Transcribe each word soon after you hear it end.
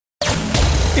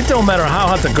It don't matter how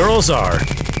hot the girls are.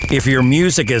 If your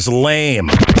music is lame,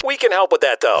 we can help with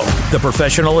that, though. The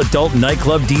Professional Adult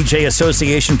Nightclub DJ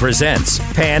Association presents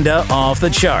Panda Off the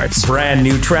Charts. Brand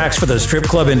new tracks for the strip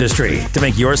club industry to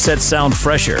make your set sound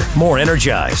fresher, more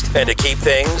energized, and to keep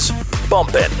things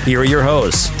bumping. Here are your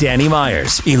hosts, Danny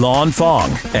Myers, Elon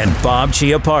Fong, and Bob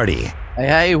Chiappardi.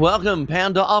 Hey, welcome,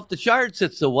 Panda Off the Charts.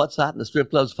 It's the What's Hot in the Strip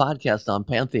Clubs podcast on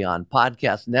Pantheon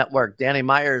Podcast Network. Danny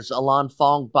Myers, Elon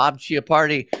Fong, Bob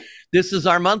Chiappardi. This is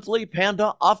our monthly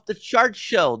Panda Off the Charts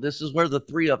show. This is where the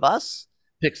three of us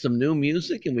pick some new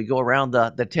music and we go around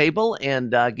the table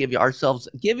and give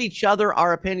each other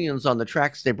our opinions on the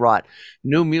tracks they brought.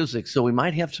 New music. So we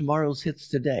might have tomorrow's hits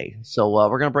today. So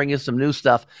we're going to bring you some new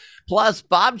stuff. Plus,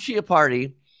 Bob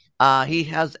Chiappardi.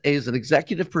 He is an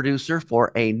executive producer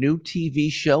for a new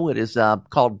TV show. It is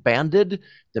called Banded,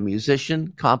 the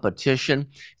Musician Competition.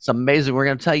 It's amazing. We're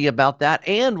going to tell you about that.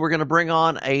 And we're going to bring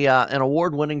on an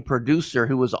award-winning producer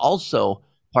who was also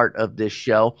part of this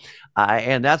show.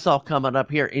 And that's all coming up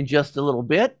here in just a little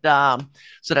bit. So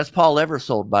that's Paul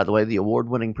Ebersold, by the way, the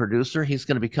award-winning producer. He's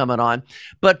going to be coming on.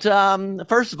 But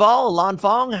first of all, Elon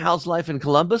Fong, how's life in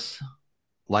Columbus?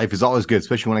 Life is always good,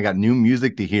 especially when I got new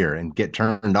music to hear and get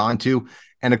turned on to,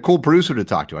 and a cool producer to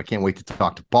talk to. I can't wait to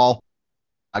talk to Paul.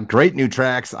 Great new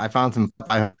tracks. I found some,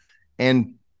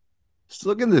 and just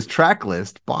looking at this track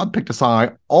list, Bob picked a song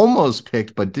I almost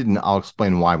picked, but didn't. I'll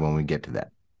explain why when we get to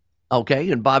that.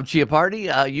 Okay, and Bob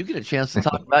Chiappardi, you get a chance to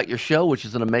talk about your show, which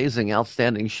is an amazing,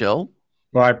 outstanding show.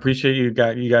 Well, I appreciate you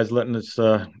guys letting us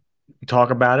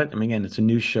talk about it. I mean, again, it's a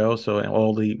new show, so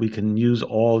we can use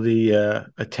all the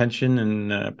attention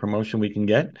and promotion we can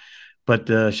get. But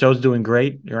the show's doing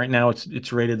great right now.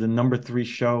 It's rated the number 3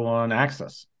 show on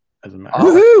Access. As a matter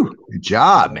of fact. Good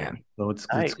job, man. So it's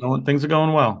going. Things are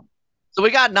going well. So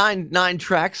we got nine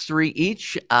tracks, 3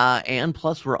 each, and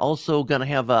plus we're also going to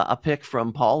have a pick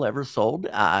from Paul Ebersold,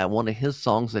 one of his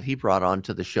songs that he brought on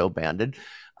to the show, Banded.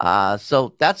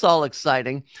 So that's all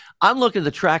exciting. I'm looking at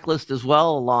the track list as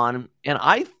well, Alon, and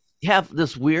I have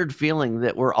this weird feeling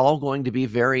that we're all going to be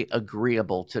very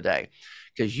agreeable today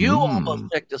because you almost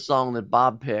picked a song that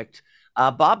Bob picked.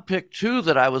 Bob picked 2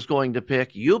 that I was going to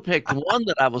pick. You picked 1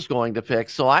 that I was going to pick.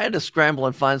 So I had to scramble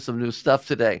and find some new stuff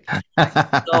today.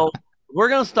 So we're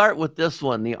going to start with this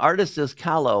one. The artist is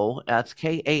Kahlo. That's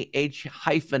K-A-H-L-O.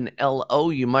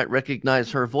 You might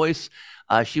recognize her voice.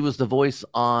 She was the voice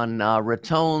on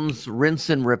Ratone's Rinse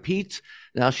and Repeat.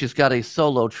 Now she's got a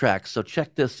solo track, so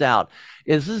check this out.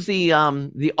 This is the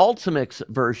Ultimix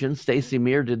version. Stacey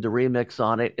Meir did the remix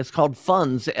on it. It's called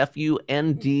Funds,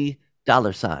 F-U-N-D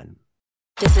 $.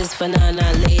 This is for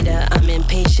Nana later. I'm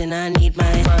impatient, I need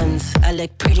my funds. I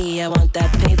look pretty, I want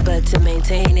that paper to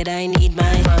maintain it. I need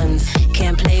my funds.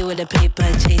 Can't play with a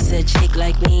paper chaser. Chick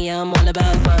like me, I'm all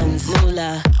about funds.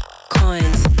 Moolah,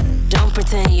 coins. Don't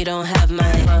pretend you don't have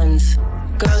my funds.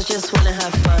 Girls just wanna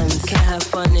have fun. Can't have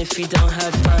fun if you don't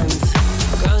have funds.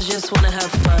 Girls just wanna have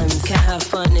fun. Can't have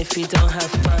fun if you don't have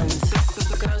funds.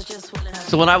 Girls just wanna have fun.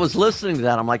 So when I was listening to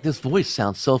that, I'm like, this voice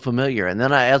sounds so familiar. And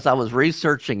then as I was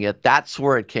researching it, that's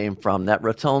where it came from. That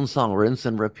Ratone song, Rinse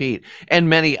and Repeat, and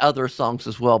many other songs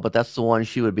as well. But that's the one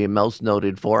she would be most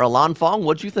noted for. Elon Fong,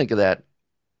 what'd you think of that?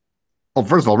 Well,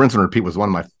 first of all, Rinse and Repeat was one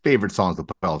of my favorite songs to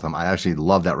play all the time. I actually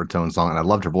love that Ratone song, and I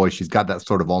loved her voice. She's got that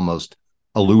sort of almost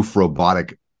aloof,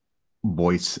 robotic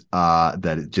voice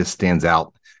that it just stands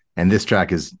out. And this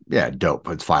track is, dope.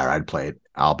 It's fire. I'd play it.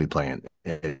 I'll be playing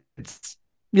it.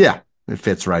 It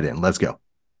fits right in. Let's go.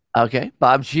 Okay,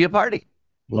 Bob Chiappardi.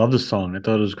 Love the song. I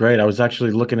thought it was great. I was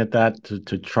actually looking at that to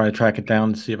try to track it down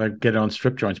and see if I could get it on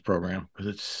Strip Joints program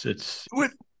because it's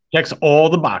checks all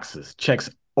the boxes.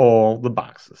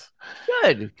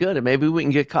 Good. And maybe we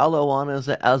can get Kahlo on as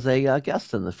a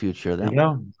guest in the future.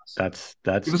 That's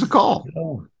give us a call.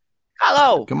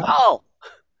 Kahlo, come on. Call.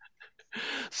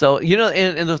 So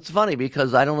and it's funny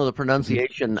because I don't know the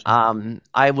pronunciation.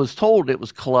 I was told it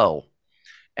was Klo.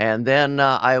 And then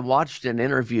I watched an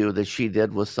interview that she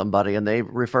did with somebody, and they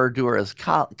referred to her as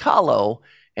Kahlo,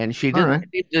 and she didn't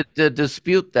need to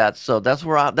dispute that. So that's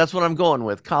what I'm going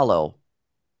with, Kahlo.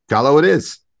 Kahlo it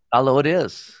is. Kahlo it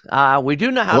is. We do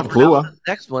know how to pronounce the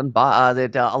next one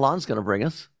that Alon's going to bring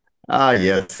us.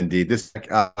 Yes, indeed. This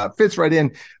fits right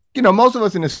in. Most of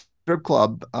us in a strip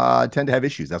club tend to have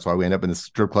issues. That's why we end up in the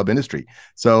strip club industry.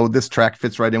 So this track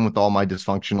fits right in with all my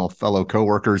dysfunctional fellow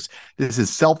coworkers. This is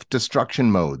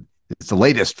Self-Destruction Mode. It's the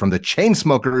latest from the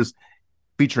Chainsmokers,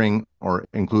 featuring or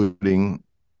including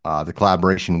the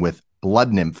collaboration with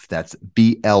Blood Nymph. That's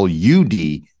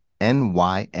BLUDNYMPH.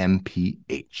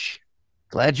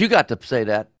 Glad you got to say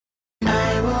that.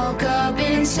 I woke up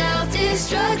in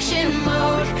self-destruction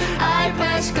mode. I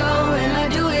press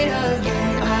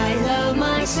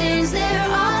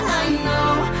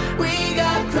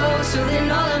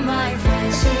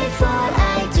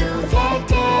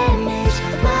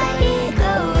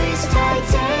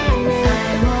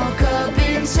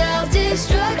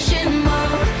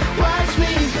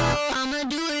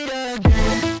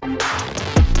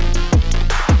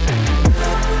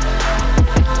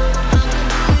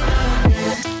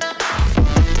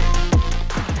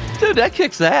Dude, that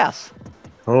kicks ass.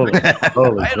 Totally.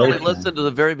 I had only listened to the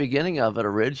very beginning of it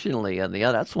originally, and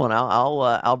yeah, that's one.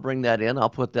 I'll bring that in. I'll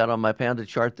put that on my Panda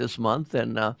chart this month.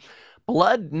 And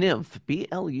Blood Nymph,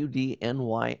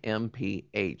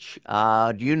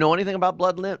 BLUDNYMPH. Do you know anything about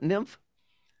Blood Nymph?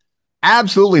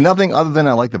 Absolutely nothing other than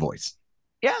I like the voice.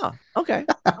 Yeah. Okay.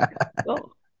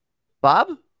 Well, Bob?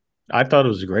 I thought it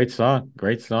was a great song.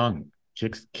 Great song.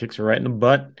 Kicks her right in the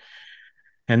butt.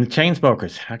 And the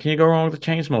Chainsmokers. How can you go wrong with the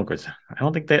Chainsmokers?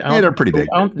 They're pretty big.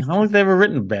 I don't think they've ever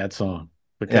written a bad song.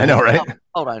 Yeah, I know, right?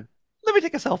 Hold on. Let me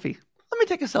take a selfie.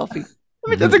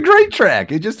 That's a great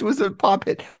track. It was a pop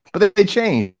hit, but they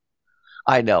changed.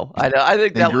 I know. I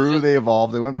think they grew, they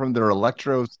evolved. They went from their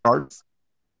electro starts.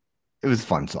 It was a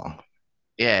fun song.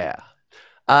 Yeah.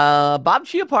 Bob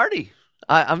Chiappardi.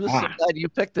 I'm just so glad you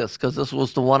picked this because this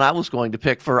was the one I was going to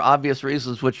pick for obvious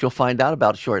reasons, which you'll find out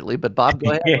about shortly. But Bob,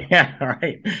 go ahead. Yeah, all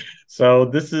right. So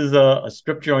this is a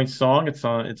strip joint song. It's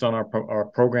on our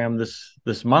program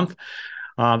this month.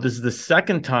 This is the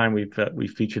second time we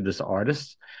featured this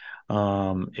artist.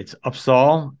 It's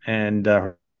Ebersold, and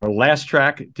her last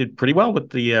track did pretty well with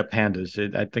the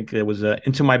Pandas. I think it was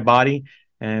Into My Body,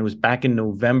 and it was back in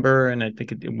November, and I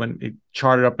think it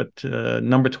charted up at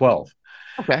number 12.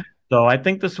 Okay. So I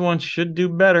think this one should do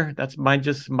better. That's my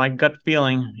gut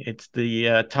feeling. It's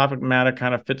the topic matter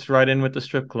kind of fits right in with the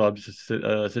strip clubs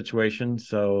situation.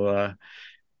 So,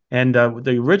 and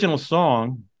the original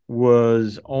song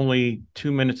was only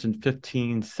 2 minutes and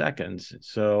 15 seconds.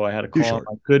 So I had to call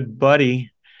my good buddy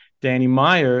Danny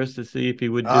Myers to see if he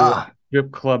would do a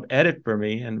strip club edit for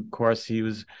me. And of course, he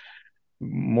was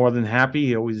more than happy.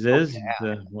 He always is. Yeah.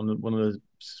 He's one of the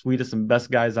sweetest and best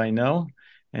guys I know.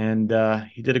 And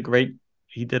he did a great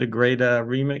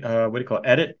remake. What do you call it?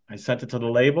 Edit? I sent it to the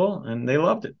label, and they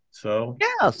loved it. So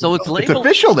yeah, so it's It's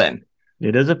official then.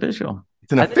 It is official.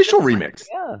 It's an official remix.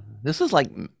 Yeah, this is like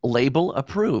label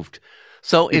approved.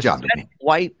 So it's a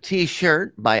white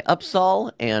T-shirt by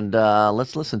Ebersold, and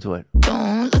let's listen to it.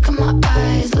 Don't look at my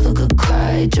eyes, love a good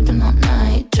cry, dripping all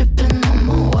night, dripping on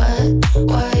my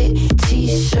white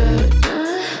T-shirt.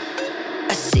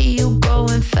 I see you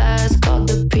growing fast, call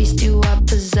the priest you are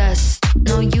possessed.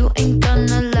 No, you ain't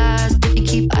gonna last if you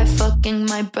keep fucking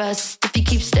my breast. If you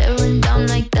keep staring down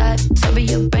like that, sorry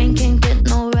your brain can't get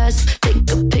no rest.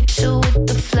 Take a picture with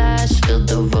the flash, fill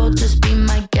the road, just be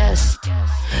my guest.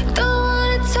 Don't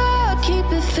wanna talk, keep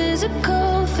it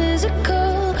physical.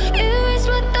 Erase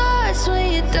my thoughts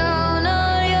when you're down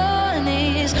on your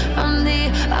knees. I'm the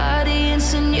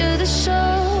audience and you're the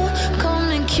show. Come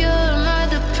and cure my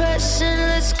depression,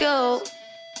 let's go.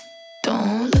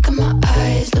 Don't look at my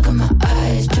eyes,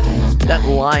 That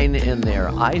line in there,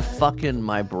 I fucking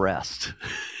my breast.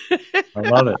 I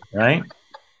love it, right?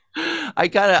 I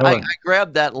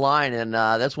grabbed that line, and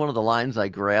that's one of the lines I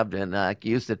grabbed and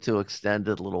used it to extend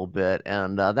it a little bit.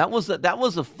 And that was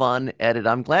a fun edit.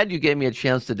 I'm glad you gave me a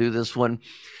chance to do this one.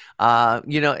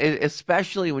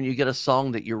 Especially when you get a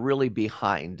song that you're really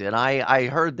behind. And I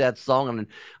heard that song, and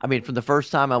I mean, from the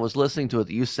first time I was listening to it,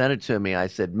 you sent it to me, I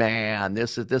said, man,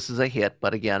 this is a hit.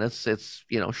 But again, it's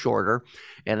shorter.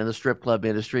 And in the strip club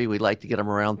industry, we like to get them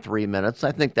around 3 minutes.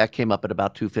 I think that came up at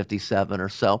about 2:57 or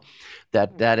so.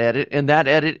 That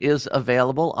edit is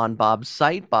available on Bob's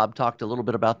site. Bob talked a little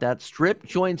bit about that.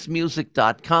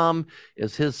 Stripjointsmusic.com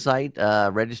is his site.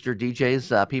 Registered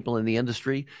DJs, people in the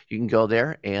industry, you can go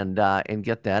there and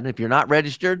get that. And if you're not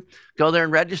registered, go there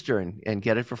and register and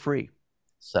get it for free.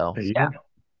 So yeah,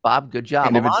 Bob, good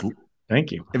job.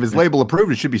 Thank you. If it's label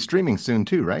approved, it should be streaming soon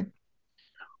too, right?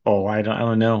 Oh, I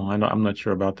don't know. I'm not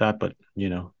sure about that, but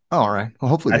Oh, all right. Well,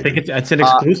 hopefully I think it's an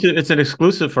exclusive. It's an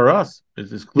exclusive for us.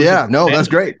 It's exclusive. Yeah, no, that's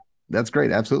great. That's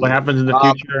great. Absolutely. What happens in the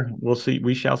future, we'll see.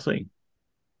 We shall see.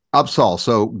 Ebersold,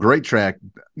 so great track.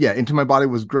 Yeah, Into My Body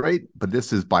was great, but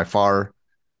this is by far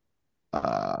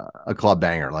a club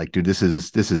banger. Like, dude, this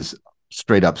is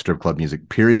straight up strip club music.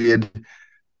 Period.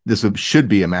 This should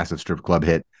be a massive strip club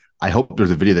hit. I hope there's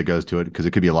a video that goes to it because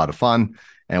it could be a lot of fun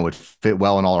and would fit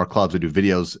well in all our clubs. We do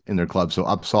videos in their clubs. So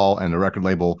Ebersold and the record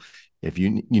label, if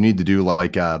you need to do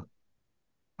like oh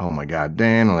my God,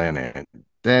 Dan,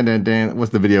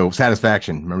 what's the video?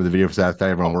 Satisfaction. Remember the video for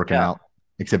Satisfaction? Everyone working out,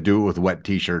 except do it with wet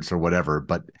T-shirts or whatever.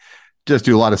 But just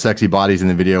do a lot of sexy bodies in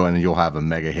the video, and you'll have a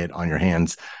mega hit on your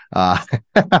hands. And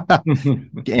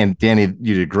Danny,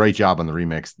 you did a great job on the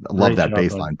remix. I love that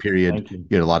bass line. Period. You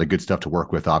had a lot of good stuff to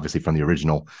work with, obviously from the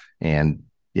original, and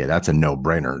yeah, that's a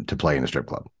no-brainer to play in a strip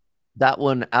club. That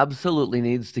one absolutely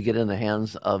needs to get in the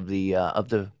hands of the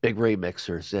big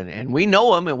remixers, and we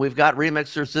know them, and we've got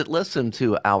remixers that listen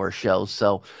to our show.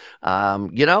 So,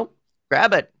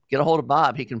 grab it, get a hold of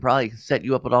Bob. He can probably set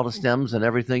you up with all the stems and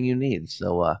everything you need.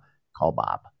 So call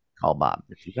Bob. Call Bob.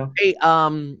 Hey,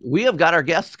 we have got our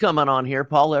guests coming on here.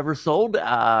 Paul Ebersold,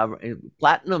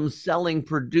 platinum selling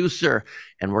producer,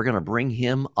 and we're going to bring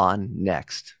him on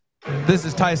next. This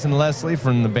is Tyson Leslie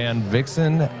from the band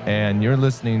Vixen, and you're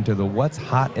listening to the What's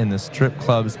Hot in the Strip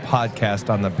Clubs podcast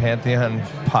on the Pantheon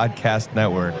Podcast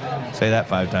Network. Say that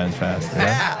 5 times fast.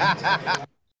 Yeah?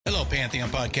 Hello, Pantheon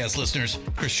Podcast listeners.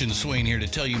 Christian Swain here to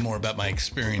tell you more about my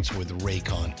experience with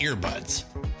Raycon earbuds.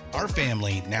 Our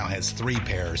family now has 3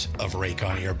 pairs of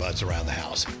Raycon earbuds around the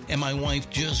house, and my wife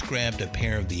just grabbed a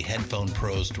pair of the Headphone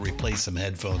Pros to replace some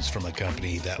headphones from a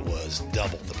company that was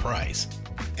double the price.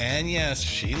 And yes,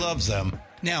 she loves them.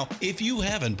 Now, if you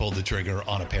haven't pulled the trigger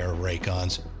on a pair of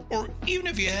Raycons, or even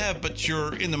if you have, but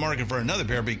you're in the market for another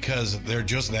pair because they're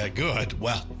just that good,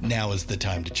 well, now is the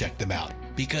time to check them out,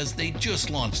 because they just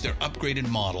launched their upgraded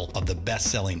model of the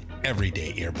best-selling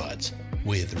everyday earbuds.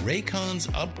 With Raycon's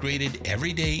upgraded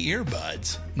everyday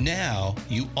earbuds, now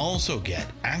you also get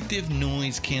active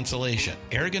noise cancellation,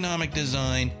 ergonomic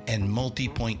design, and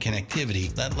multi-point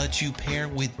connectivity that lets you pair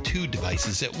with 2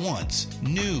 devices at once.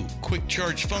 New quick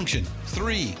charge function,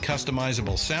 3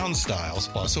 customizable sound styles,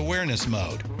 plus awareness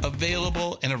mode.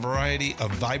 Available in a variety of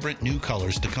vibrant new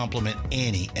colors to complement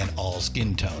any and all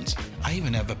skin tones. I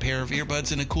even have a pair of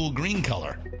earbuds in a cool green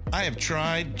color. I have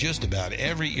tried just about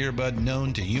every earbud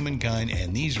known to humankind,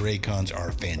 and these Raycons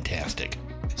are fantastic.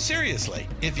 Seriously,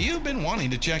 if you've been wanting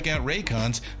to check out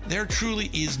Raycons, there truly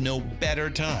is no better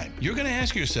time. You're going to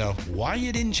ask yourself why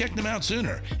you didn't check them out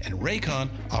sooner, and Raycon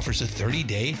offers a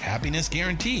 30-day happiness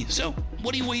guarantee. So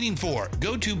what are you waiting for?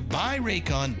 Go to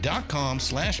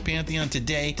buyraycon.com/Pantheon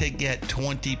today to get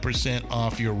 20%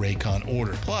 off your Raycon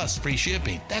order, plus free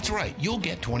shipping. That's right, you'll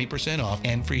get 20% off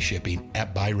and free shipping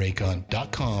at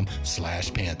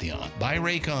buyraycon.com/Pantheon.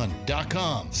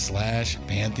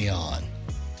 buyraycon.com/Pantheon.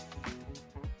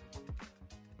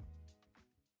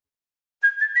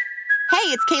 Hey,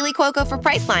 it's Kaylee Cuoco for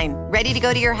Priceline. Ready to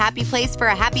go to your happy place for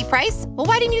a happy price? Well,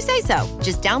 why didn't you say so?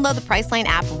 Just download the Priceline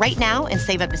app right now and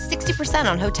save up to 60%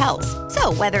 on hotels.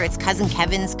 So whether it's Cousin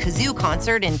Kevin's Kazoo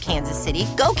Concert in Kansas City,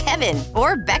 go Kevin,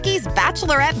 or Becky's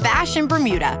Bachelorette Bash in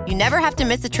Bermuda, you never have to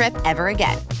miss a trip ever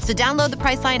again. So download the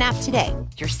Priceline app today.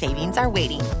 Your savings are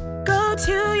waiting. Go to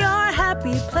your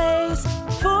happy place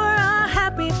for a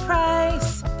happy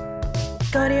price.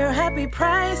 Go to your happy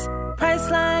price,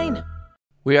 Priceline.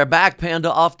 We are back,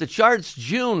 Panda Off the Charts,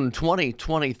 June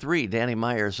 2023. Danny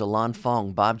Myers, Alon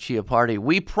Fong, Bob Chiappardi.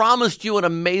 We promised you an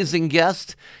amazing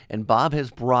guest, and Bob has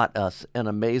brought us an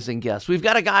amazing guest. We've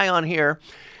got a guy on here.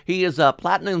 He is a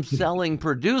platinum-selling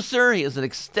producer. He has an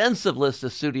extensive list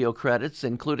of studio credits,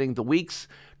 including The Weeks,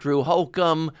 Drew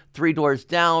Holcomb, Three Doors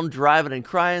Down, Driving and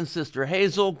Crying, Sister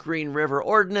Hazel, Green River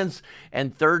Ordinance,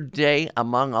 and Third Day,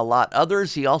 among a lot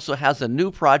others. He also has a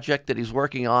new project that he's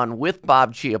working on with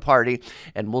Bob Chiappardi,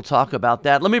 and we'll talk about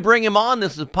that. Let me bring him on.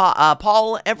 This is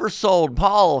Paul Ebersold.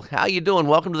 Paul, how you doing?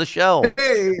 Welcome to the show.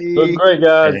 Hey. Doing great,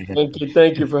 guys.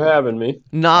 Thank you for having me.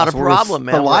 Not a problem,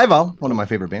 man. Saliva, one of my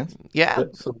favorite bands. Yeah.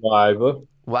 Saliva.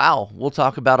 Wow. We'll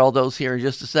talk about all those here in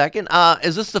just a second.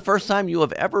 Is this the first time you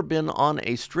have ever been on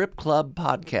a strip club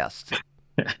podcast?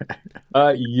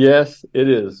 Yes, it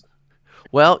is.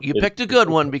 Well, you picked a good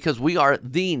one because we are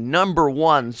the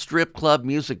 #1 strip club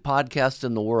music podcast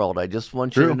in the world. I just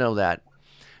want you to know that.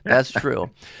 That's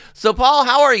true. So, Paul,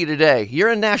 how are you today?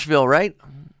 You're in Nashville, right?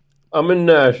 I'm in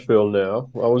Nashville now.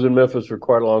 I was in Memphis for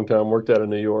quite a long time, worked out in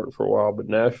New York for a while, but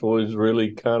Nashville is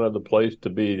really kind of the place to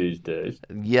be these days.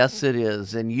 Yes, it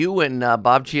is. And you and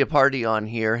Bob Chiappardi on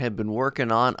here have been working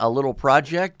on a little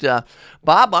project.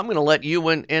 Bob, I'm going to let you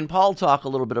and Paul talk a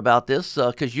little bit about this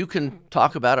because you can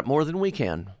talk about it more than we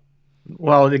can.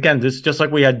 Well, again, this just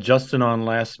like we had Justin on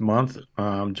last month.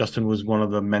 Justin was one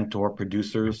of the mentor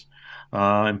producers,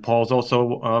 and Paul's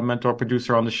also a mentor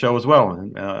producer on the show as well.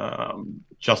 And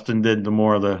Justin did the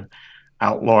more of the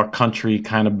outlaw country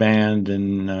kind of band,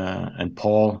 and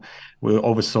Paul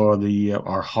oversaw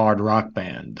our hard rock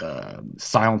band,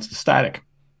 Silence the Static.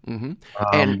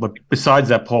 Mm-hmm. But besides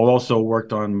that, Paul also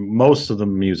worked on most of the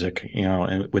music,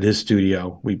 with his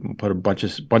studio. We put a bunch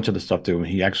of the stuff to him.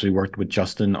 He actually worked with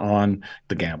Justin on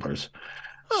The Gamblers.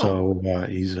 So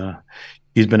he's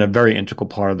been a very integral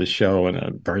part of the show and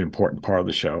a very important part of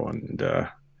the show. And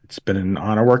it's been an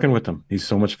honor working with him. He's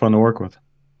so much fun to work with.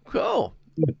 Cool.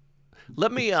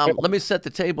 Let me set the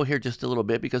table here just a little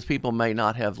bit because people may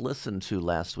not have listened to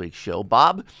last week's show.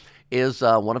 Bob is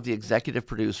one of the executive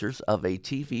producers of a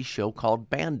TV show called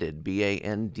Banded,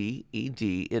 Banded.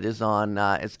 It is on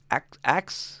it's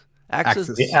Access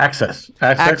The Access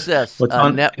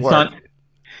Network.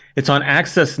 It's on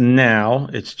Access now.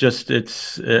 It's Mark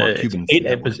Cuban's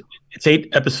network. It's 8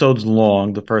 episodes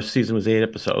long. The first season was 8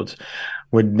 episodes.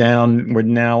 We're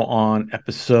now on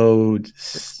episode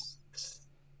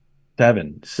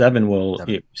 7.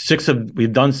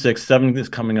 We've done 6. 7 is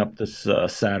coming up this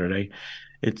Saturday.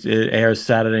 It airs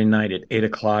Saturday night at 8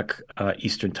 o'clock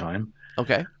Eastern time.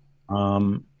 Okay.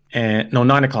 And no,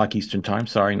 9 o'clock Eastern time.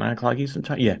 Sorry, 9 o'clock Eastern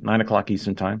time. Yeah, 9 o'clock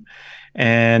Eastern time.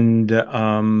 And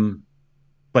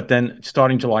but then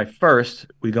starting July 1st,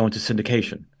 we go into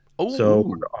syndication. Ooh. So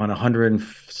we're on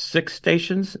 106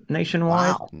 stations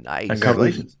nationwide. Wow, nice.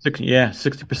 Congratulations.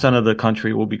 60% of the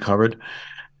country will be covered.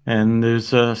 And there's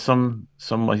some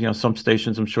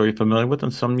stations I'm sure you're familiar with,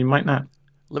 and some you might not.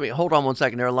 Let me hold on one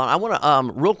second there, Alon. I want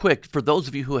to real quick, for those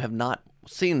of you who have not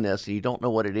seen this and you don't know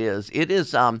what it is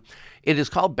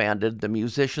called Banded, the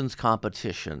Musicians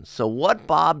Competition. So what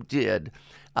Bob did,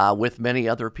 with many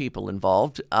other people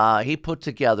involved, he put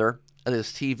together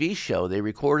this TV show. They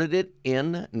recorded it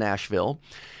in Nashville,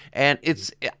 and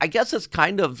I guess it's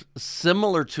kind of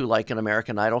similar to like an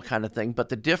American Idol kind of thing, but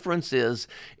the difference is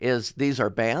these are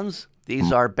bands.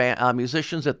 These are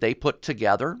musicians that they put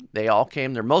together. They all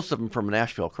came there, most of them from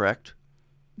Nashville, correct?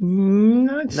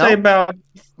 I'd say about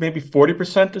maybe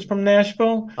 40% is from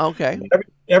Nashville. Okay.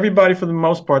 Everybody, for the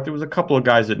most part, there was a couple of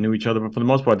guys that knew each other, but for the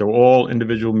most part, they were all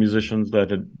individual musicians that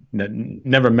had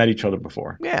never met each other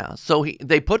before. Yeah, so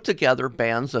they put together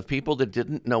bands of people that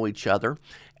didn't know each other,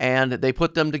 and they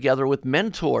put them together with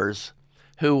mentors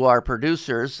who are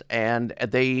producers, and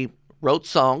they wrote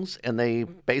songs, and they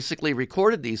basically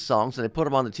recorded these songs, and they put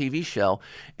them on the TV show,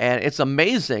 and it's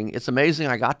amazing. It's amazing.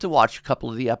 I got to watch a couple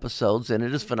of the episodes, and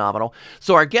it is phenomenal.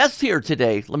 So our guest here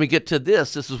today, let me get to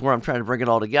this. This is where I'm trying to bring it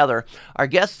all together. Our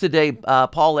guest today,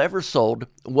 Paul Ebersold,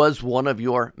 was one of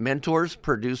your mentors,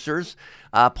 producers.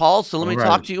 Paul, so let me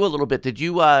talk to you a little bit. Did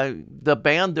you, the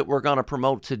band that we're going to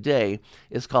promote today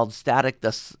is called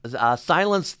Silence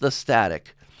the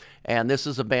Static. And this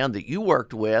is a band that you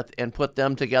worked with and put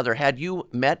them together. Had you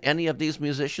met any of these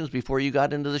musicians before you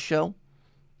got into the show?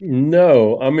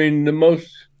 No. I mean, when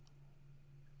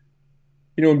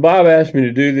Bob asked me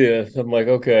to do this, I'm like,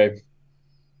 okay,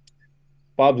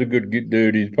 Bob's a good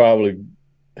dude. He's probably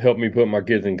helped me put my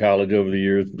kids in college over the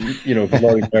years,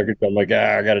 promoting records. I'm like,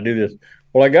 I got to do this.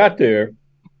 Well, I got there,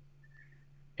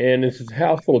 and it's a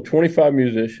house full of 25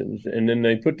 musicians, and then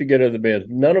they put together the bands.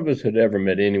 None of us had ever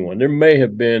met anyone. There may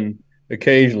have been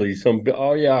occasionally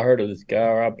oh, yeah, I heard of this guy,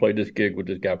 or I played this gig with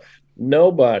this guy.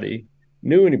 Nobody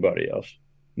knew anybody else.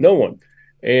 No one.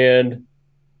 And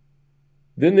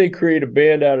then they create a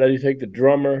band out of it. You take the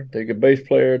drummer, take a bass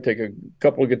player, take a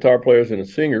couple of guitar players and a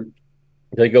singer.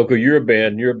 They go, okay, you're a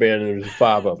band, and there's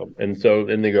 5 of them. And so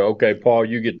then they go, okay, Paul,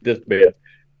 you get this band.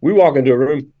 We walk into a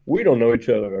room, we don't know each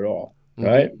other at all.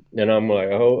 Right. And I'm like,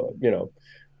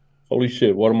 holy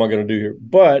shit, what am I going to do here?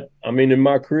 But I mean, in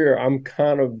my career, I'm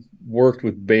kind of worked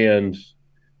with bands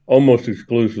almost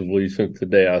exclusively since the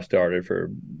day I started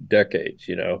for decades.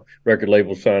 Record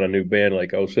labels sign a new band,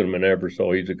 like, send him an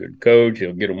Ebersold. He's a good coach.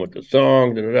 He'll get them with the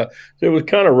songs. So it was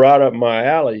kind of right up my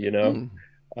alley,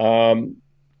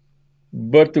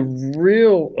 But the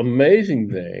real amazing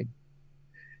thing,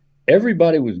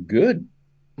 everybody was good.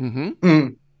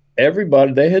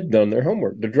 Everybody, they had done their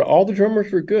homework. All the drummers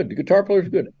were good. The guitar players were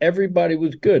good. Everybody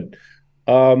was good.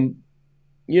 My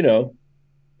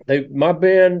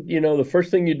band, the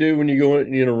first thing you do when you go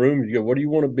in a room, you go, what do you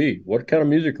want to be? What kind of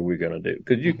music are we going to do?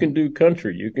 Because you can do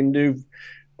country, you can do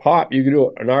pop, you can do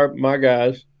it. And my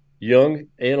guys, young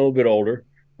and a little bit older,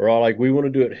 are all like, we want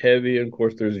to do it heavy. And of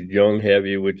course, there's young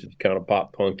heavy, which is kind of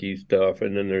pop punky stuff.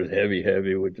 And then there's heavy,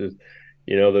 which is,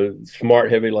 the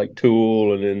smart heavy like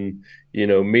Tool, and then,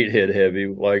 meathead heavy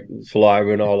like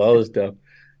Saliva and all the other stuff.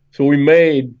 So we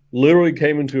literally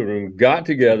came into a room, got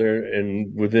together,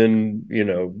 and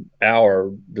within,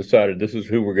 hour decided this is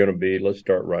who we're going to be. Let's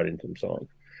start writing some songs.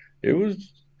 It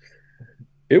was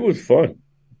fun.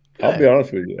 Good. I'll be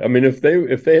honest with you. I mean, if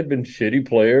they had been shitty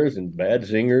players and bad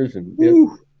singers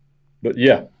but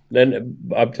yeah, then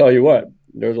I'll tell you what,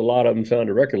 there's a lot of them signed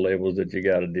to record labels that you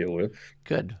got to deal with.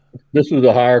 Good. This was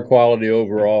a higher quality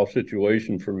overall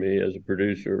situation for me as a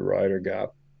producer, writer, guy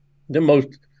than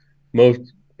most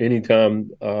any time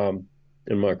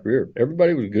in my career.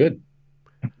 Everybody was good.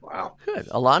 Wow. Good.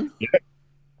 Alon?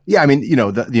 Yeah, I mean,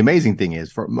 the amazing thing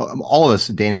is, for all of us,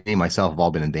 Danny and myself have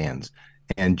all been in bands.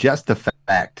 And just the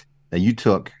fact that you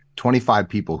took 25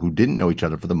 people who didn't know each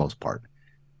other for the most part,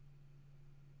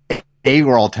 A,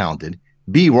 were all talented,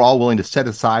 B, were all willing to set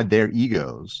aside their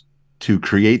egos to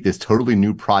create this totally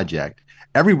new project.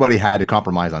 Everybody had to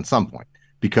compromise on some point,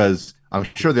 because I'm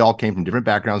sure they all came from different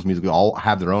backgrounds musically, all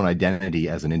have their own identity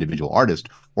as an individual artist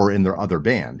or in their other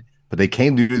band, but they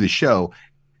came to do the show.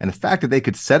 And the fact that they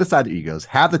could set aside their egos,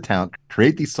 have the talent,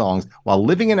 create these songs while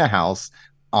living in a house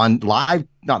on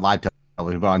not live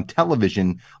television, but on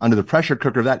television under the pressure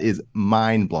cooker of that is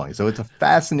mind blowing. So it's a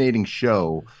fascinating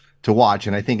show to watch.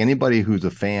 And I think anybody who's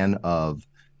a fan of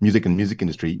music and music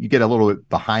industry, you get a little bit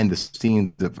behind the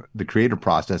scenes of the creative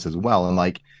process as well. And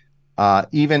like,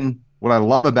 even what I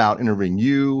love about interviewing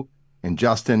you and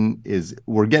Justin is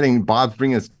Bob's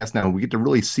bringing us guests now. We get to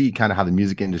really see kind of how the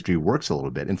music industry works a little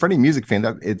bit. And for any music fan,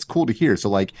 that it's cool to hear. So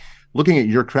like looking at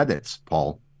your credits,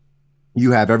 Paul,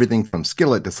 you have everything from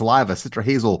Skillet to Saliva, Sister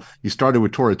Hazel. You started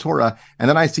with Tora Tora, and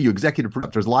then I see you executive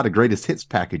producer. There's a lot of greatest hits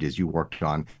packages you worked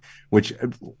on, which,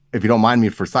 if you don't mind me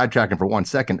for sidetracking for 1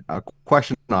 second, a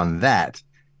question on that.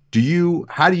 So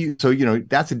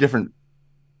that's a different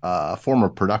form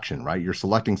of production, right? You're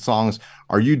selecting songs.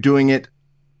 Are you doing it?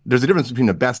 There's a difference between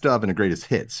a best of and a greatest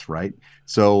hits, right?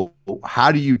 So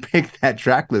how do you pick that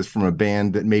track list from a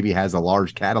band that maybe has a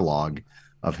large catalog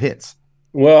of hits?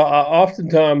 Well,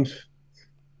 oftentimes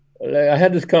I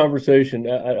had this conversation.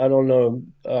 I don't know,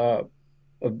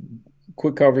 a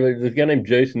quick conversation. This guy named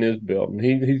Jason Isbell, and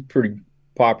he's pretty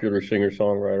popular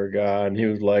singer-songwriter guy. And he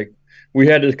was like, we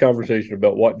had this conversation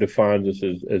about what defines us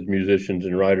as musicians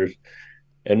and writers.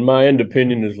 And my end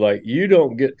opinion is like, you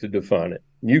don't get to define it.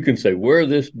 You can say, we're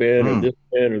this band or this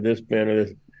band or this band or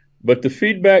this. But the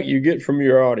feedback you get from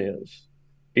your audience,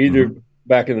 either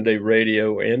back in the day,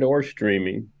 radio and or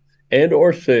streaming and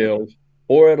or sales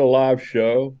or at a live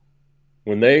show,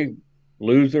 when they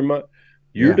lose their mind,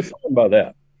 you're defined by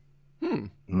that.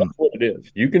 That's what it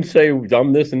is. You can say,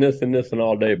 I'm this and this and this and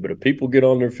all day, but if people get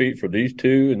on their feet for these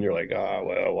two and you're like,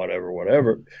 well,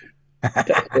 whatever, that's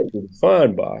what you're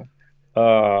defined by.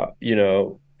 I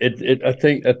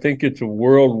think it's a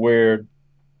world where,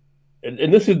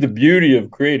 and this is the beauty of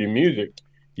creating music,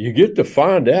 you get to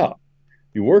find out.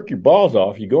 You work your balls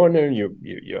off. You go in there and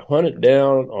you hunt it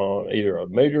down on either a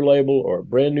major label or a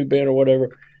brand new band or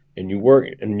whatever, and you work,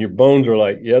 and your bones are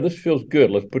like, yeah, this feels good.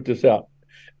 Let's put this out,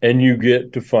 and you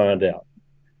get to find out.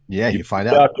 Yeah, you find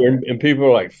out there, and people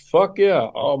are like, fuck yeah,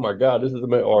 oh my god, this is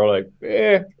amazing, or like,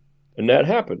 and that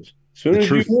happens as soon as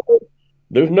you do it.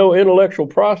 There's no intellectual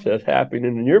process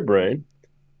happening in your brain.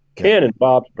 Can in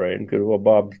Bob's brain, because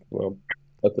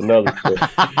that's another story.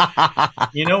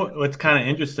 What's kind of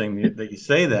interesting that you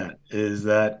say that is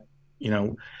that,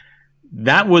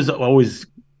 that was always,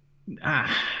 I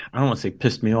don't want to say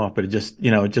pissed me off, but it just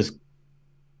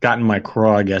got in my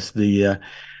craw, I guess, the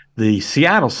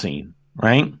Seattle scene,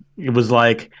 right? It was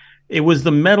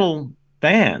the metal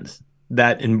bands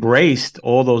that embraced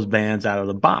all those bands out of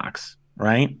the box,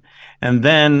 right? And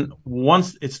then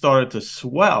once it started to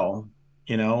swell,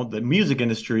 the music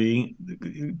industry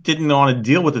didn't want to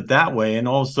deal with it that way. And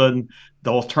all of a sudden,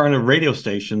 the alternative radio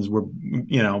stations were,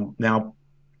 now,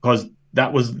 because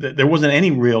there wasn't any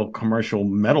real commercial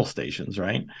metal stations,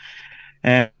 right?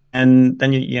 And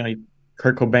then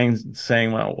Kurt Cobain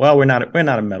saying, well, we're not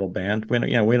a metal band. We're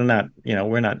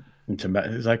not into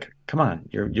metal. It's like, come on,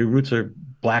 your roots are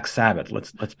Black Sabbath.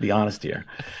 Let's be honest here.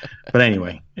 But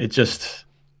anyway, it just.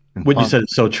 What you said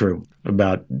is so true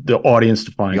about the audience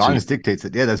defining. The audience dictates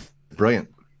it. Yeah, that's brilliant.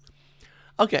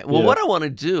 Okay, well, what I want to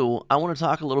do, I want to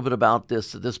talk a little bit about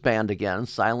this band again,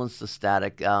 Silence the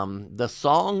Static. The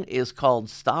song is called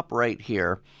Stop Right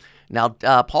Here. Now,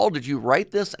 Paul, did you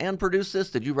write this and produce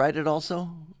this? Did you write it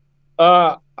also?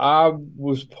 I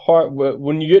was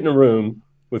when you get in a room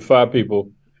with 5 people,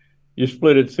 you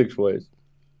split it 6 ways,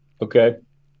 okay?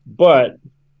 But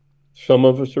some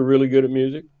of us are really good at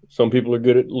music. Some people are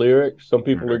good at lyrics. Some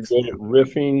people are good at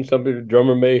riffing. Some people, the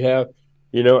drummer may have,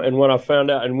 and when I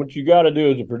found out, and what you got to do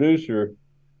as a producer,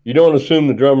 you don't assume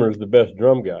the drummer is the best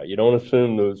drum guy. You don't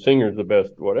assume the singer is the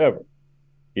best whatever.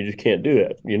 You just can't do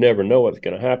that. You never know what's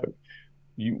going to happen.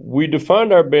 We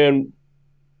defined our band,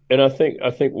 and I think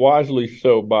wisely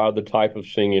so, by the type of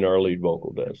singing our lead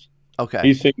vocal does. Okay.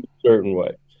 He sings a certain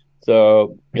way.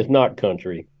 So it's not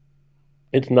country.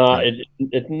 It's not,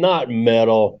 it's not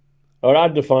metal. What I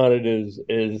define it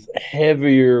as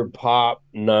heavier pop,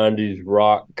 90s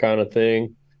rock kind of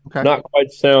thing. Okay. Not quite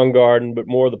Soundgarden, but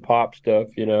more the pop stuff,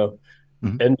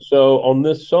 And so on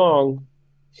this song,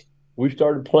 we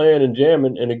started playing and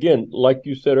jamming. And again, like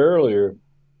you said earlier,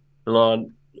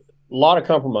 Lon, a lot of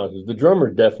compromises. The drummer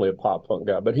is definitely a pop punk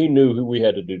guy, but he knew who we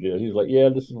had to do this. He was like, yeah,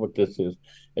 this is what this is.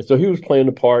 And so he was playing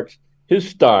the parts, his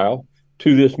style,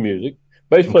 to this music.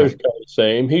 Bass player's kind of the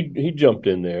same. He jumped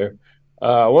in there.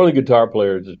 One of the guitar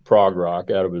players is prog rock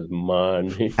out of his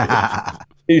mind. He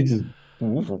just,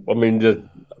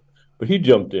 but he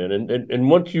jumped in, and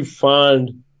once you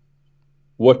find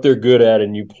what they're good at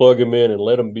and you plug them in and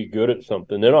let them be good at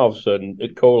something, then all of a sudden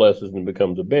it coalesces and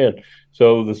becomes a band.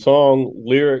 So the song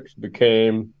lyrics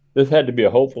became, this had to be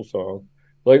a hopeful song.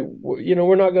 Like,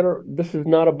 we're not gonna, this is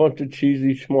not a bunch of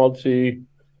cheesy schmaltzy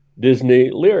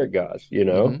Disney lyric guys,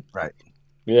 Right.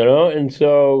 And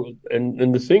so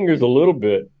and the singer's a little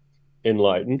bit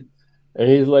enlightened, and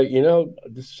he's like,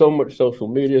 there's so much social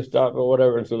media stuff or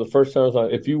whatever. And so the first time I was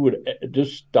like, if you would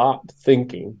just stop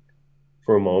thinking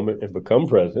for a moment and become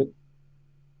present,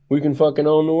 we can fucking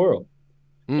own the world.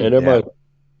 And everybody's like,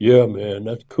 yeah, man,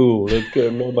 that's cool. That's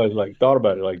good. And everybody's like, thought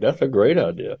about it, like, that's a great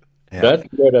idea. Yeah. That's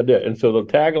a great idea. And so the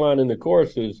tagline in the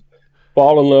chorus is,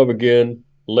 fall in love again,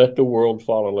 let the world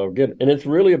fall in love again. And it's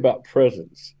really about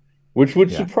presence, which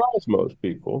would surprise most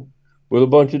people, with a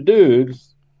bunch of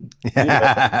dudes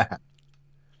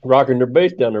rocking their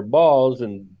bass down their balls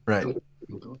and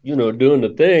doing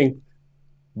the thing.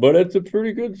 But it's a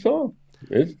pretty good song.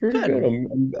 It's pretty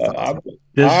good.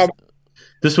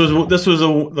 This was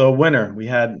the winner. We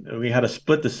had a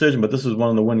split decision, but this was one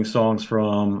of the winning songs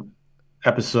from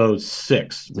episode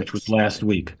 6, which was last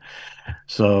week.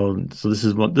 So this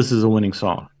is a winning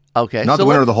song. Okay, not the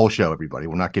winner of the whole show, everybody.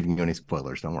 We're not giving you any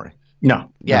spoilers. Don't worry.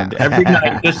 No, every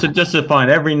night, just to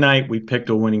find, every night we picked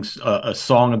a winning a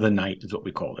song of the night is what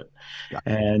we called it,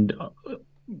 and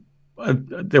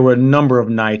there were a number of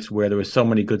nights where there were so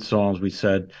many good songs. We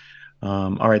said,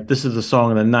 all right, this is the song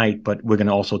of the night, but we're going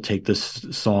to also take this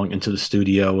song into the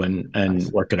studio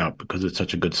and work it up because it's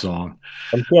such a good song.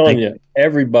 I'm telling you,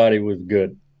 everybody was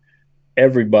good.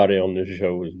 Everybody on this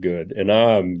show was good, and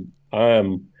I'm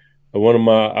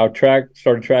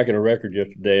started tracking a record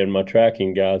yesterday, and my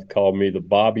tracking guys called me the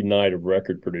Bobby Knight of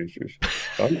record producers.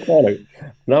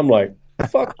 I'm like,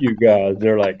 fuck you guys.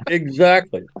 They're like,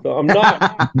 exactly. So I'm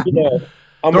not,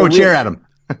 throw a chair at them.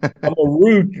 I'm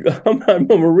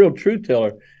a real truth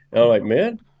teller. And I'm like,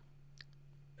 man,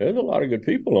 there's a lot of good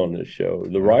people on this show.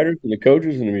 The writers and the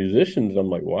coaches and the musicians. I'm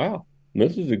like, wow,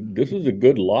 this is a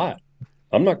good lot.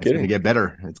 I'm not kidding. It's going to get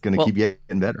better. It's going to keep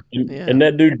getting better. And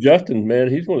that dude, Justin, man,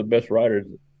 he's one of the best writers.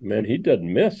 Man, he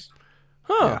doesn't miss.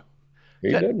 Huh.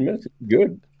 He doesn't miss. It's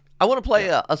good. I want to play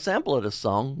a sample of this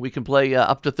song. We can play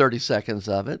up to 30 seconds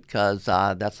of it because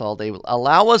that's all they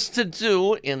allow us to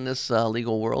do in this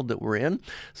legal world that we're in.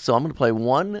 So I'm going to play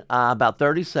about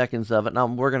 30 seconds of it. Now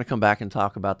we're going to come back and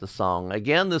talk about the song.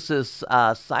 Again, this is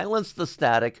Silence the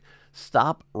Static.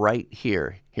 Stop right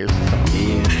here. Here's the song.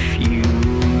 If you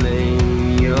lay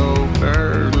your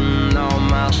burden on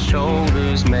my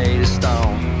shoulders made of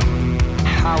stone,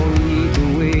 how will lead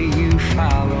the way you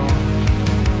follow?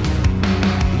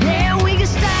 Yeah, we can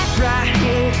stop right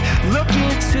here, look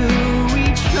into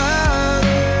each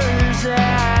other's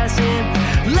eyes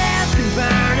and let the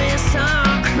burning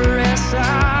sun caress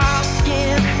our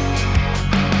skin.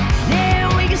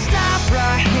 Yeah, we can stop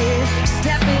right here,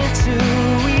 step into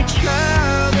each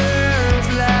other's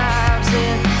lives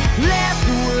and let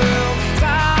the world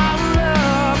fall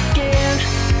again.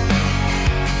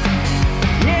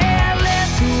 Yeah, let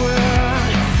the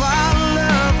world fall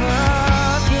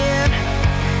again.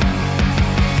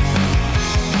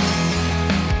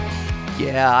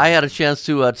 Yeah, I had a chance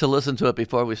to listen to it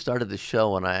before we started the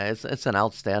show, and it's an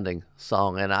outstanding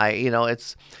song, and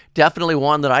it's definitely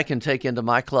one that I can take into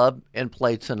my club and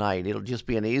play tonight. It'll just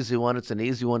be an easy one. It's an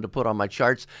easy one to put on my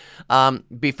charts.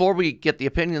 Before we get the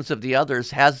opinions of the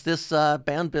others, has this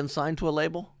band been signed to a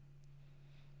label?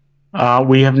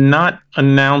 We have not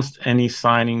announced any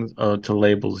signings to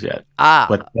labels yet.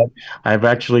 But I've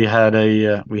actually had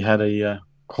we had a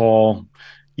call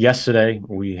yesterday.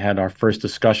 We had our first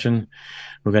discussion.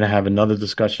 We're going to have another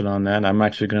discussion on that. I'm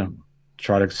actually going to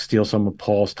try to steal some of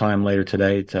Paul's time later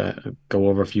today to go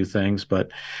over a few things. But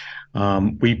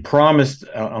we promised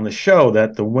on the show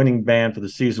that the winning band for the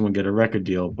season would get a record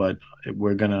deal, but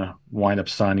we're going to wind up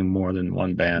signing more than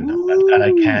one band. That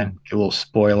I can. A little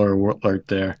spoiler alert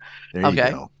there. There you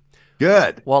go.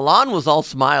 Good. Well, Alon was all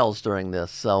smiles during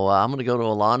this, so I'm going to go to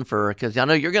Alon because I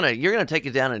know you're gonna take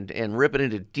it down and rip it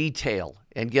into detail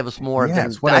and give us more. Yeah,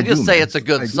 than I just say it's a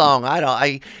good song.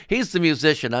 He's the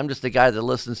musician. I'm just the guy that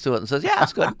listens to it and says, yeah,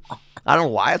 it's good. I don't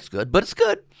know why it's good, but it's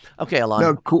good. Okay, Alon.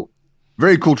 No, cool.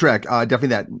 Very cool track. Definitely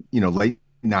that late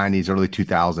 90s, early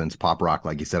 2000s pop rock.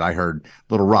 Like you said, I heard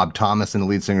little Rob Thomas in the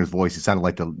lead singer's voice. He sounded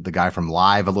like the guy from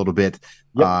Live a little bit.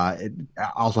 Yep. It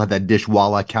also had that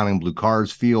Dishwalla Counting Blue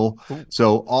Cars feel. Ooh.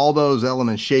 So all those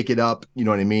elements, shake it up. You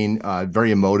know what I mean?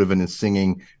 Very emotive in his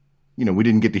singing. we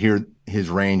didn't get to hear his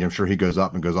range. I'm sure he goes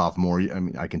up and goes off more. I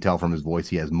mean, I can tell from his voice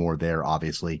he has more there,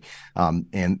 obviously.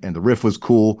 And the riff was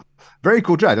cool, very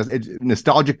cool track. It's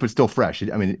nostalgic but still fresh.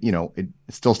 I mean, it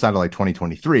still sounded like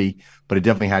 2023, but it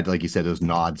definitely had, like you said, those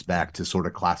nods back to sort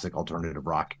of classic alternative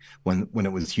rock when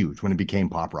it was huge, when it became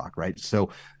pop rock, right? So,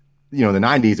 the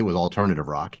 90s it was alternative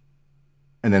rock,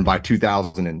 and then by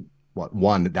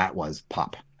 2001 that was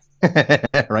pop.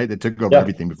 Right, that took over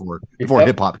everything before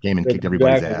hip hop came and kicked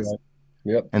everybody's ass. Right.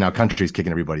 Yep. And now country's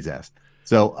kicking everybody's ass.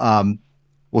 So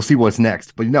we'll see what's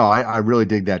next. But I really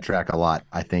dig that track a lot.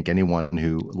 I think anyone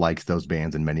who likes those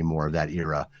bands and many more of that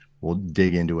era will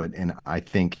dig into it. And I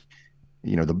think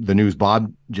the news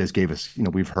Bob just gave us,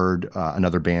 we've heard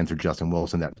another band through Justin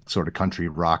Wilson, that sort of country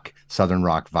rock, southern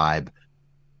rock vibe.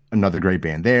 Another great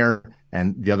band there.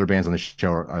 And the other bands on the show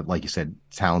are, like you said,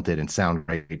 talented and sound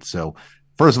great. So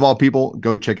first of all, people,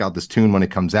 go check out this tune when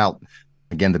it comes out.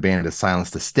 Again, the band is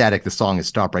Silence the Static. The song is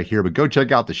Stop Right Here, but go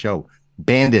check out the show.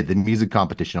 Banded, the music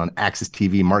competition on Access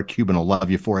TV. Mark Cuban will love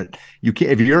you for it.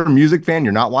 If you're a music fan,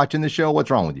 you're not watching the show, what's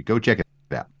wrong with you? Go check it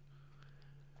out.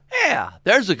 Yeah,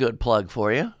 there's a good plug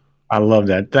for you. I love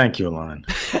that. Thank you, Alon.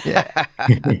 Yeah.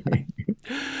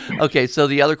 Okay, so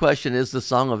the other question, is the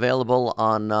song available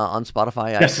on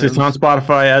Spotify? Yes, iTunes? it's on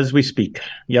Spotify as we speak.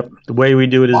 Yep. The way we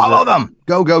do it is follow them.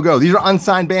 Go. These are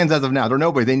unsigned bands as of now. They're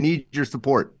nobody. They need your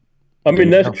support. I mean,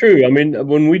 that's true. I mean,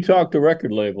 when we talk to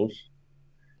record labels,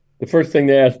 the first thing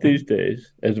they ask these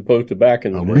days, as opposed to back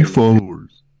in the day, how many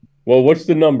followers? Well, what's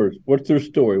the numbers? What's their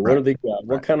story? What do they got?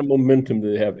 What kind of momentum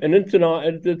do they have? And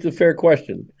it's a fair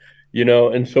question,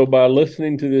 And so by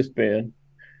listening to this band,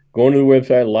 going to the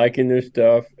website, liking their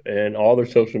stuff and all their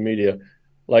social media,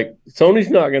 like Sony's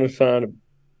not going to sign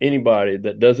anybody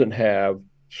that doesn't have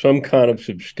some kind of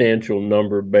substantial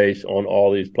number base on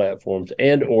all these platforms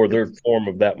and or their form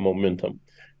of that momentum,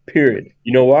 period.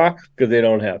 You know why? Because they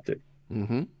don't have to.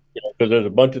 Mm-hmm. Because there's a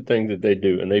bunch of things that they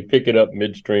do, and they pick it up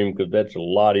midstream because that's a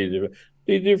lot easier. It's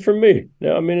easier for me.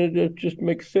 Yeah, I mean, it just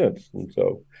makes sense. And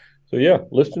so yeah,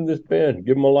 listen to this band.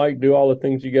 Give them a like. Do all the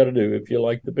things you got to do if you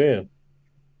like the band.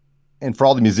 And for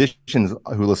all the musicians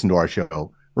who listen to our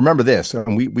show, remember this,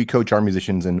 and we coach our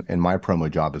musicians in my promo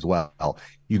job as well.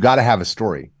 You got to have a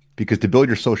story, because to build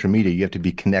your social media, you have to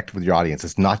be connected with your audience.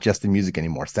 It's not just the music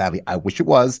anymore. Sadly, I wish it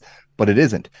was, but it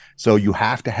isn't. So you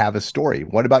have to have a story.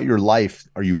 What about your life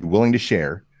are you willing to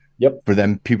share? Yep. For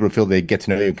them, people to feel they get to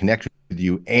know you and connect with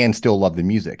you and still love the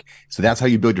music. So that's how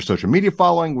you build your social media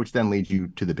following, which then leads you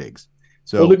to the bigs.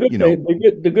 So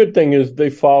the good thing is they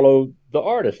follow the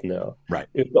artist now. Right.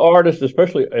 If the artist,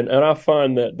 especially, and I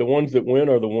find that the ones that win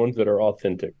are the ones that are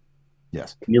authentic.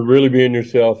 Yes. You're really being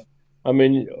yourself. I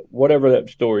mean, whatever that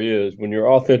story is, when you're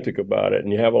authentic about it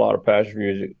and you have a lot of passion for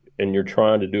music and you're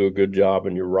trying to do a good job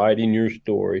and you're writing your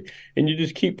story and you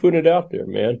just keep putting it out there,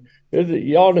 man.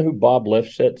 Y'all know who Bob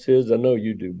Lefsetz is? I know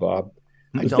you do, Bob.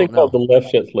 This thing called the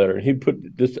Lefsetz Letter. And he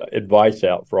put this advice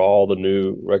out for all the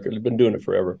new records. He's been doing it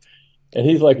forever. And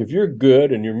he's like, if you're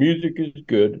good and your music is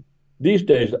good, these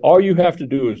days, all you have to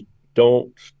do is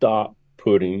don't stop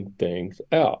putting things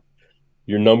out.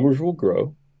 Your numbers will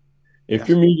grow. If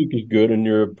your music is good and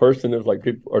you're a person that's like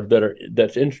people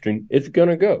that's interesting, it's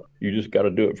gonna go. You just got to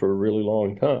do it for a really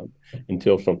long time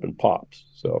until something pops.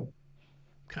 So,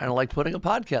 kind of like putting a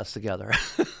podcast together.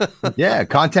 Yeah,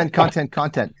 content.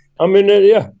 I mean,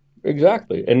 yeah,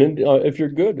 exactly. And then if you're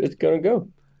good, it's gonna go.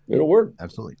 It'll work.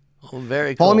 Absolutely. Oh,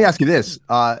 very cool. Paul, let me ask you this.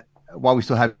 While we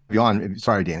still have you on,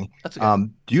 sorry, Danny. That's okay.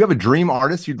 Do you have a dream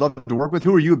artist you'd love to work with?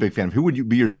 Who are you a big fan of? Who would you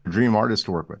be your dream artist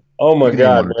to work with? Oh my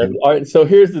God, man. All right, so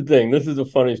here's the thing. This is a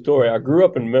funny story. I grew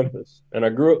up in Memphis, and I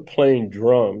grew up playing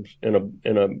drums in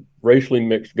a racially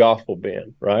mixed gospel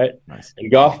band, right? Nice.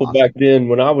 And gospel back then,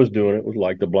 when I was doing it, was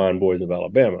like the Blind Boys of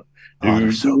Alabama. Oh,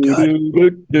 they're so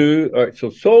good. All right, so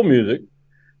soul music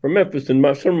from Memphis, and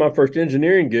some of my first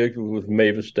engineering gigs was with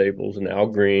Mavis Staples and Al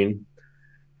Green,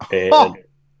 and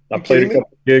I played a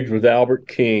couple of gigs with Albert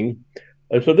King.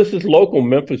 And so this is local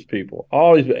Memphis people,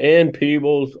 all these Ann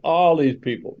Peebles, all these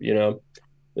people,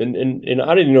 and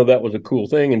I didn't know that was a cool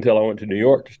thing until I went to New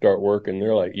York to start work. And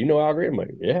they're like, Al Green? I'm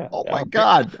like, yeah. Oh my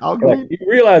God. Al Green. Like, you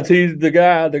realize he's the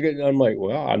guy. I'm like,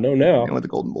 well, I know now. With the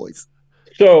Golden Boys.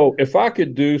 So if I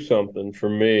could do something for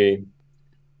me,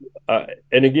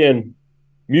 and again,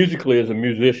 musically as a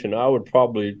musician, I would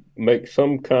probably make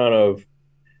some kind of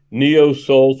neo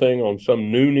soul thing on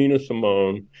some new Nina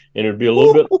Simone, and it'd be a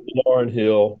little bit like Lauryn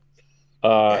Hill.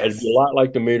 It'd be a lot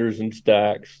like the Meters and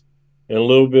Stacks, and a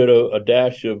little bit of a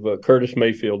dash of Curtis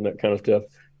Mayfield and that kind of stuff.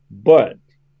 But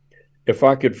if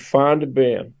I could find a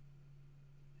band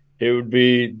It would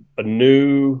be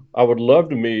I would love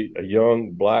to meet a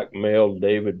young black male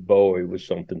David Bowie with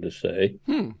something to say.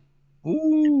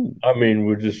 Ooh. I mean,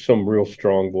 with just some real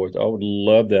strong voice. I would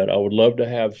love that. I would love to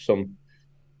have some.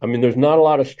 I mean, there's not a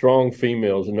lot of strong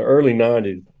females in the early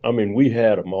 90s. I mean, we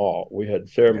had them all. We had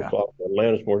Sarah McLachlan,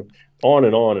 Alanis Morissette, on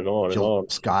and on and on and on.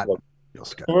 Scott.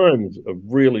 Tons of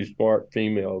really smart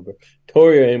female,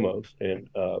 Tori Amos, and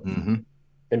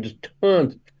just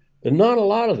tons. There's not a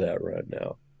lot of that right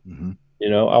now. You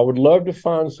know, I would love to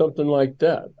find something like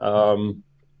that.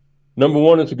 Number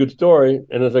one, it's a good story,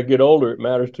 and as I get older, it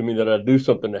matters to me that I do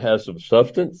something that has some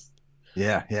substance.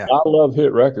 Yeah. I love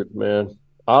hit records, man.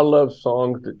 I love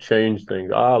songs that change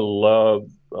things. I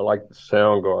like the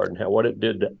Soundgarden, what it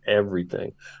did to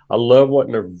everything. I love what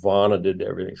Nirvana did to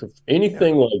everything. So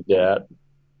anything like that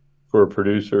for a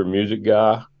producer, music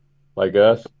guy like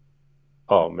us,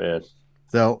 oh man.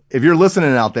 So if you're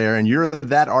listening out there and you're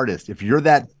that artist, if you're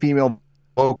that female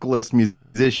vocalist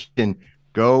musician,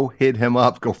 go hit him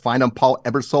up. Go find him, Paul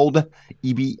Ebersold,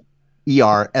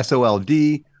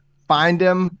 Ebersold. Find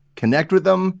him, connect with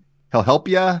him. He'll help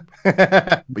you,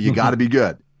 but you got to be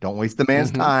good. Don't waste the man's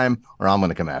time, or I'm going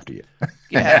to come after you.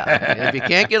 Yeah. If you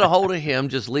can't get a hold of him,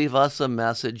 just leave us a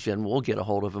message, and we'll get a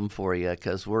hold of him for you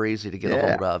because we're easy to get a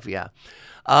hold of. Yeah.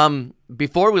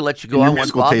 Before we let you go, your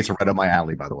musical tastes are right up my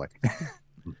alley, by the way.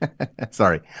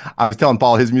 Sorry, I was telling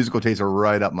Paul his musical tastes are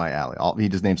right up my alley. He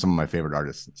just named some of my favorite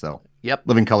artists. So,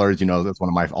 Living Colors, that's one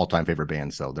of my all-time favorite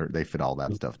bands. So they fit all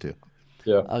that stuff too.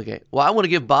 Yeah. Okay. Well, I want to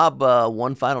give Bob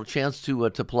one final chance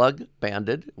to plug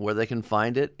Banded, where they can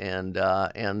find it and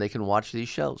they can watch these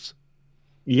shows.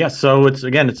 Yeah. So it's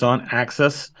on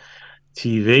Access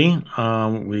TV.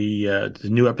 There's a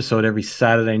new episode every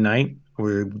Saturday night.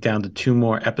 We're down to 2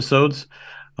 more episodes.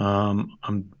 I'm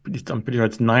pretty sure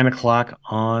it's 9:00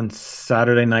 on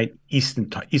Saturday night East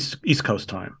Coast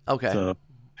time. Okay. So,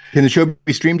 can the show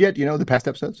be streamed yet? Do you know the past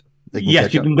episodes?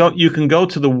 Yes, you can go. You can go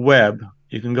to the web.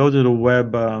 You can go to the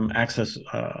web Access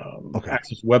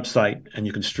website, and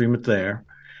you can stream it there.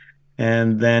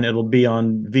 And then it'll be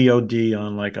on VOD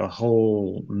on like a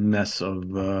whole mess of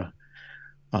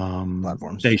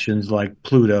platforms, stations like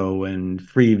Pluto and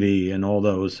Freevee and all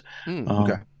those.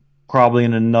 Probably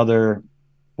in another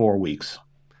 4 weeks,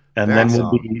 and then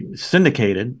we'll be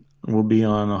syndicated. We'll be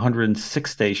on 106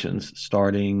 stations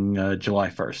starting July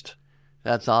 1st.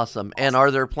 That's awesome. And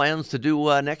are there plans to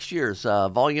do next year's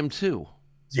Volume 2?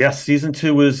 Yes, season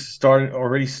 2 is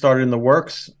already started in the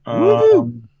works,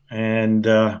 and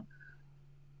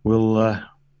we'll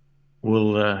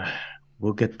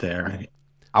get there.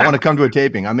 I want to come to a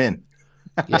taping. I'm in.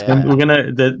 Yeah.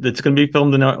 It's gonna be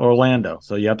filmed in Orlando,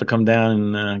 so you have to come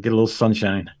down and get a little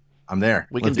sunshine. I'm there.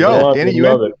 Let's go. Danny, you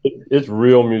in? It's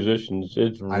real musicians.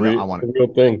 It's I want a real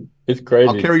thing. It's crazy.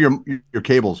 I'll carry your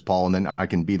cables, Paul, and then I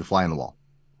can be the fly on the wall.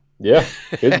 Yeah,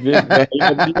 you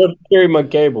don't carry my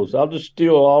cables. I'll just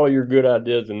steal all of your good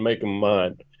ideas and make them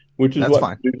mine, which is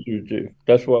what producers do.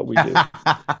 That's what we do.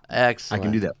 Excellent. I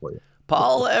can do that for you.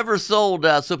 Paul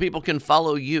Ebersold, so people can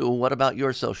follow you. What about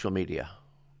your social media?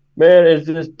 Man, it's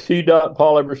just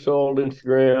Paul Ebersold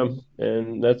Instagram,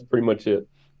 and that's pretty much it.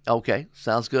 Okay,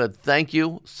 sounds good. Thank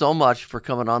you so much for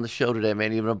coming on the show today,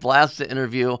 man. You've been a blast to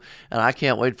interview, and I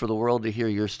can't wait for the world to hear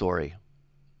your story.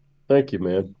 Thank you,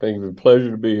 man. Thank you. It's a pleasure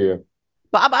to be here.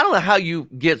 Bob, I don't know how you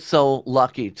get so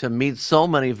lucky to meet so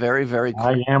many very, very cool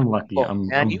I am lucky. people. I'm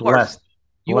blessed.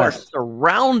 You are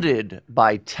surrounded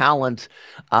by talent.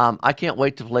 I can't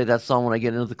wait to play that song when I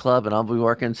get into the club, and I'll be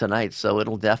working tonight, so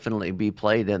it'll definitely be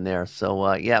played in there.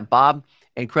 So, Bob,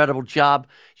 incredible job.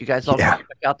 You guys all check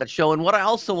out that show. And what I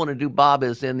also want to do, Bob,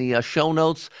 is in the show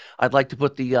notes, I'd like to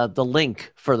put the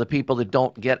link for the people that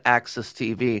don't get Access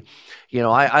TV.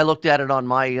 I looked at it on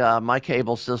my my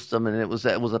cable system, and it was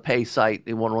a pay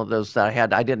site. One of those that I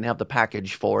had. I didn't have the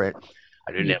package for it.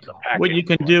 What you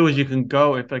can do is you can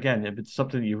go if it's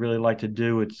something that you really like to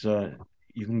do. It's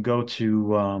you can go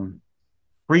to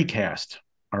Freecast.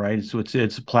 All right, so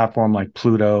it's a platform like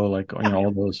Pluto, like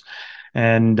all those,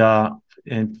 and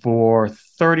for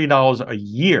 $30 a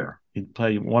year, you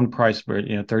pay one price for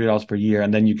 $30 per year,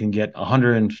 and then you can get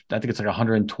 100. I think it's like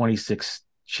 126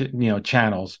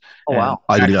 channels. Oh wow!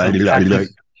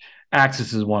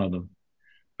 Access is one of them.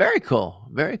 Very cool.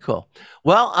 Very cool.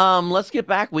 Well, let's get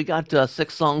back. We got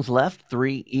 6 songs left,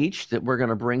 3 each that we're going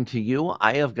to bring to you.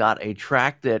 I have got a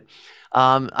track that,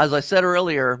 as I said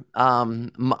earlier,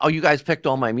 you guys picked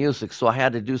all my music, so I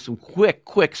had to do some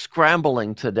quick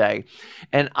scrambling today.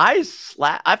 And I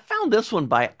found this one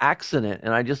by accident,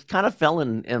 and I just kind of fell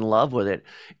in love with it.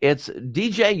 It's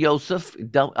DJ Yosef,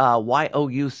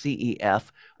 Youcef,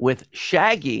 with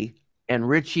Shaggy and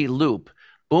Richie Loop,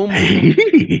 Boom.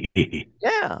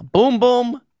 Yeah. Boom,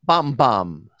 boom, bum,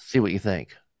 bum. See what you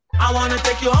think. I wanna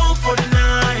take you home for the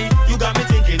night. You got me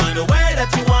thinking on the way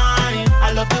that you whine.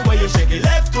 I love the way you shake it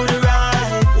left to the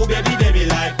right. Oh baby, baby,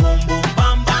 like boom, boom,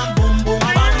 bam, bam, boom, boom,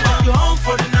 bam. Take you home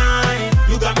for the night.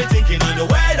 You got me thinking on the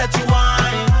way that you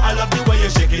whine. I love the way you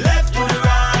shake it left to the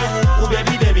right. Oh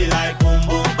baby, baby, like boom,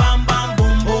 boom, bam, bam,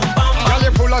 boom, boom, bam. Girl,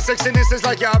 you full of sexiness, it's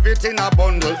like you have it in a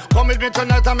bundle. Come with me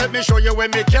tonight and let me show you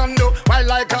what me can do. Wild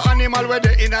like an animal where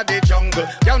they in the jungle.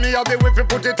 Tell me how the whip you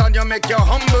put it on you, make you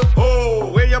humble.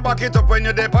 Oh, where you back it up when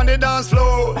you dip on the dance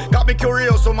floor. Got me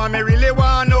curious, so mommy really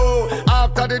wanna know.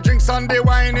 After the drinks and the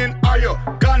whining, are you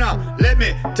gonna let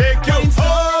me take you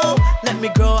home? Let me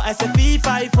grow as a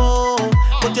fee-fi-fo.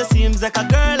 But you seems like a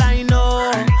girl I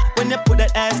know. When you put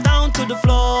that ass down to the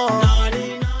floor.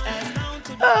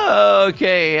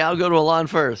 Okay, I'll go to Alon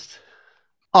first.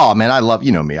 Oh man, I love,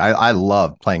 you know me. I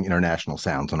love playing international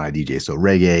sounds when I DJ. So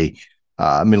reggae,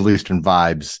 Middle Eastern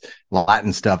vibes,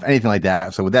 Latin stuff, anything like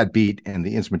that. So with that beat and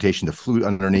the instrumentation, the flute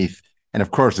underneath, and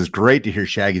of course, it's great to hear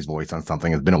Shaggy's voice on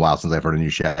something. It's been a while since I've heard a new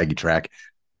Shaggy track.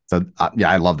 So yeah,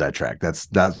 I love that track. That's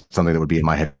something that would be in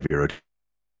my heavy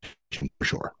rotation for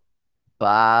sure.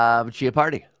 Bob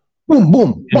Chiappardi. Boom,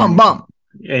 boom, bum, bum.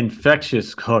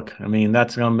 Infectious hook. I mean,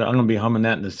 I'm gonna be humming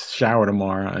that in the shower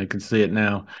tomorrow. I can see it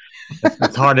now.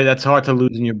 That's hard to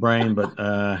lose in your brain, but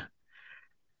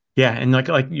yeah, and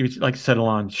like you said,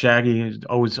 Alon, Shaggy is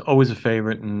always a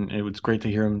favorite, and it was great to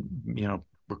hear him,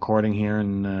 recording here,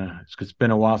 and it's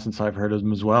been a while since I've heard of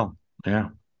him as well. Yeah.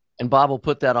 And Bob will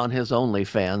put that on his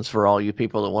OnlyFans for all you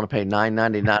people that want to pay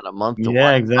 $9.99 a month to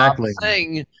yeah, watch exactly. Bob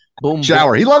sing. Boom,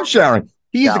 Shower. boom. He loves showering.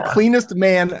 He's Shower. the cleanest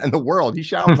man in the world. He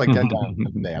showers like 10 times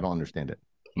a day. I don't understand it.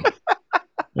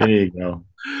 There you go.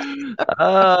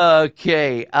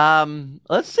 Okay.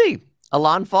 Let's see.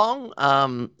 Alon Fong,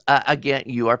 again,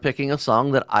 you are picking a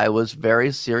song that I was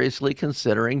very seriously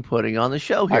considering putting on the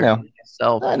show here. I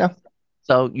know.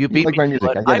 So you beat like me. my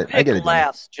music. But I get it.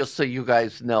 last, just so you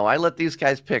guys know. I let these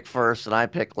guys pick first, and I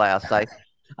pick last. I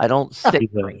don't stay.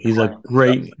 He's a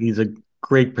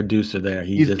great producer there.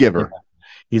 He's a giver.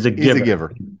 He's a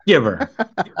giver. Giver.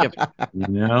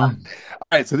 All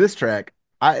right. So this track,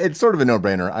 it's sort of a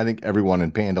no-brainer. I think everyone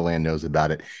in Pandaland knows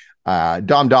about it.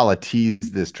 Dom Dalla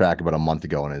teased this track about a month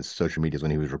ago on his social medias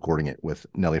when he was recording it with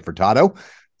Nelly Furtado.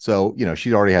 So,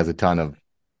 she already has a ton of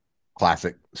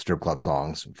classic strip club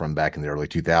songs from back in the early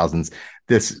 2000s.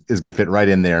 This is fit right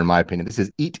in there, in my opinion. This is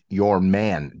Eat Your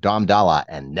Man, Dom Dalla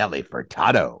and Nelly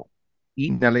Furtado.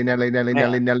 Nelly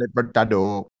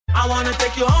Furtado. I wanna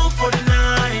take you home for the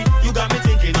night. You got me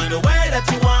thinking on the way that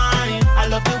you whine. I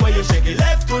love the way you shake it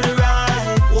left to the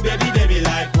right. Oh baby, baby,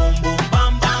 like boom, boom,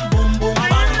 bam, bam, boom, boom,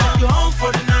 bam. Take you home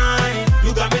for the night.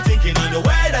 You got me thinking on the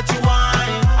way that you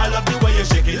whine. I love the way you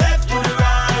shake it left to the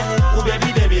right. Oh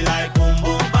baby, baby, like boom,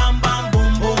 boom, bam, bam,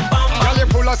 boom, boom, bam. Girl, you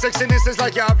full of sexiness, it's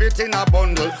like you have it in a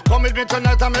bundle. Come with me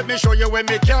tonight and let me show you what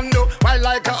me can do. Wild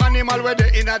like an animal where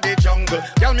they in the jungle.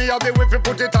 Tell me how the whip you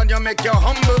put it on you, make you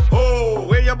humble. Oh,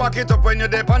 where you back it up when you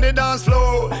dip on the dance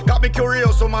floor. Got me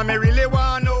curious, so mommy really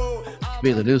wanna know.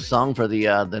 Be the new song for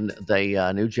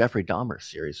the new Jeffrey Dahmer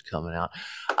series coming out.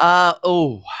 I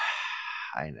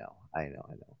know.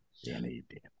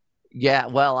 Yeah,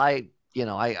 well, I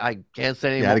can't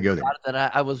say any more about it than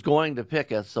I was going to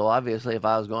pick it. So obviously, if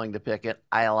I was going to pick it,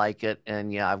 I like it,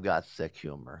 and yeah, I've got sick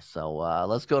humor. So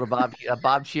let's go to Bob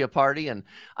Chiappardi, and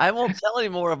I won't tell any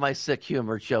more of my sick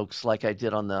humor jokes like I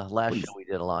did on the last show we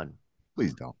did, Alon.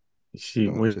 Please don't. She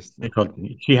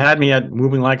had me at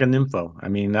moving like a nympho. I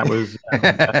mean, that was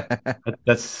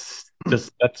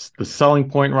that's the selling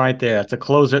point right there. That's a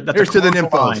closer. Here's to the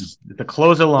nymphos. The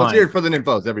closer line. Let's hear it for the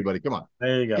nymphos, everybody. Come on.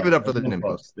 There you go. Give it up for the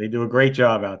nymphos. They do a great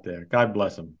job out there. God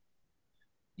bless them.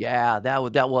 Yeah,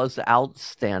 that was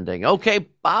outstanding. Okay,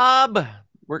 Bob,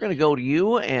 we're gonna go to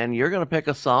you, and you're gonna pick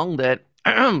a song that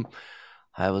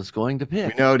I was going to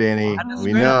pick. We know, Danny.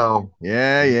 We know.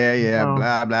 Yeah.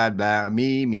 Blah, blah, blah.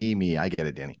 Me. I get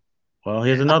it, Danny. Well,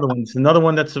 here's another one. It's another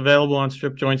one that's available on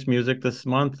Strip Joints Music this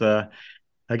month.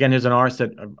 Again, here's an artist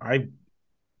that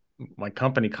my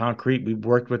company, Concrete, we've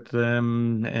worked with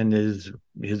them and his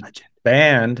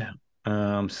band,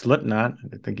 Slipknot.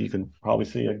 I think you can probably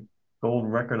see a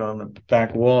gold record on the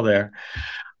back wall there.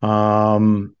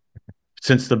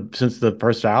 Since the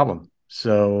first album.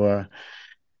 So,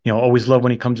 always love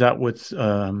when he comes out with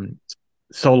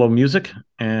solo music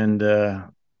and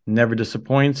never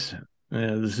disappoints.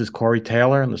 This is Corey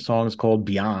Taylor, and the song is called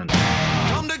Beyond.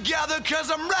 Come together because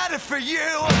I'm ready for you.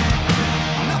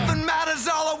 Nothing matters,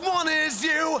 all I want is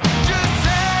you. Just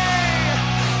say,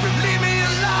 leave me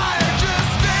alive. Just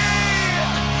stay,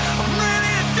 I'm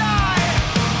ready to die.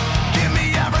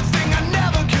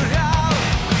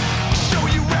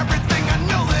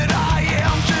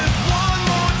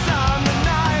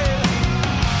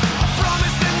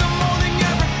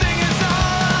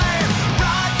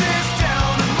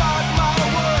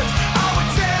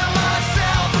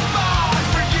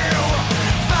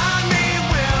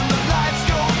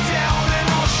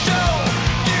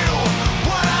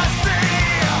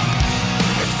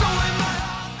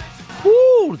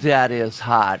 Oh, that is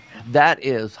hot. That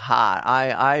is hot.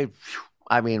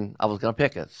 I mean, I was gonna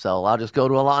pick it, so I'll just go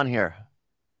to Alon here.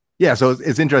 Yeah, so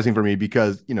it's interesting for me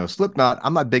because Slipknot.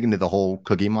 I'm not big into the whole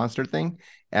Cookie Monster thing,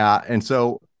 and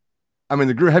so I mean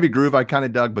the heavy groove I kind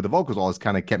of dug, but the vocals always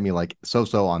kind of kept me like so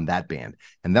on that band.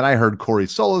 And then I heard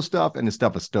Corey's solo stuff and his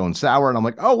stuff with Stone Sour, and I'm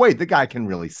like, oh wait, the guy can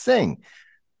really sing.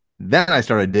 Then I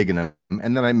started digging him,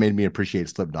 and then I made me appreciate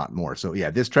Slipknot more. So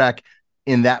yeah, this track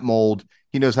in that mold,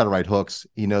 he knows how to write hooks.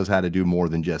 He knows how to do more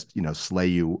than just slay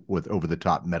you with over the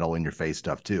top metal in your face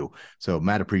stuff too. So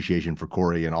mad appreciation for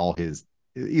Corey and all his.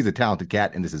 He's a talented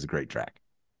cat, and this is a great track.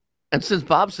 And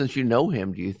since you know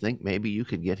him, do you think maybe you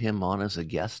could get him on as a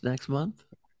guest next month?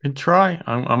 And try.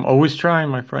 I'm always trying,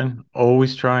 my friend.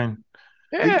 Always trying.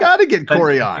 Yeah. You got to get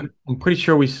Corey on. I'm pretty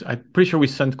sure we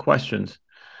sent questions.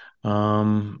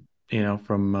 From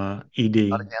ED.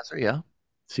 Answer, yeah.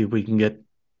 See if we can get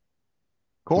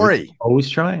Corey. Always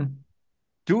trying.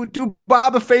 Do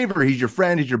Bob a favor. He's your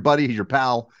friend. He's your buddy. He's your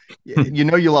pal.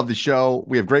 You love the show.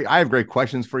 I have great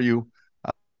questions for you.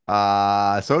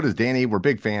 So does Danny. We're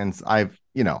big fans.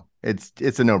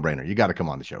 It's a no-brainer. You got to come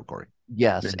on the show, Corey.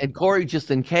 Yes. And Corey,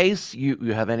 just in case you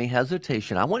have any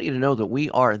hesitation, I want you to know that we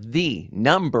are the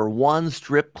 #1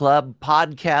 strip club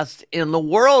podcast in the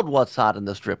world. What's hot in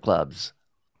the strip clubs?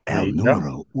 El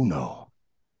numero uno.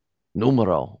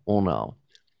 Numero uno.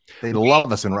 They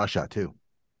love us in Russia, too.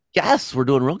 Yes, we're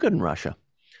doing real good in Russia.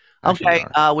 Okay,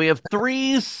 we have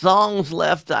 3 songs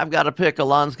left. I've got to pick.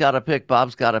 Alon's got to pick.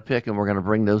 Bob's got to pick. And we're going to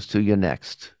bring those to you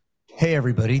next. Hey,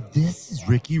 everybody. This is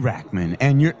Ricky Rackman.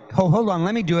 And hold on.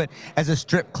 Let me do it as a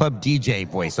strip club DJ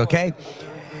voice, okay?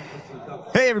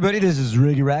 Hey, everybody. This is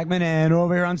Ricky Rackman. And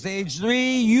over here on stage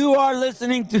 3, you are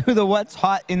listening to the What's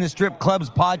Hot in the Strip Clubs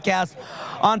podcast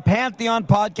on Pantheon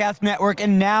Podcast Network.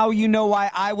 And now you know why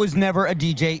I was never a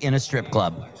DJ in a strip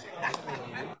club.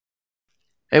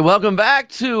 Hey, welcome back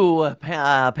to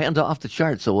Panda Off the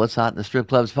Charts. So What's Hot in the Strip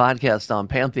Clubs podcast on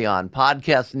Pantheon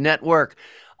Podcast Network.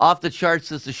 Off the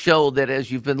Charts is a show that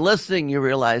as you've been listening, you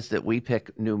realize that we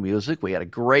pick new music. We had a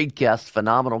great guest,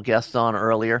 phenomenal guest on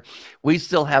earlier. We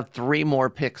still have 3 more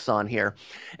picks on here.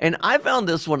 And I found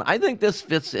this one. I think this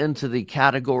fits into the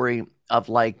category of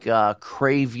like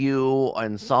Crave You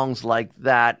and songs like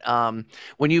that.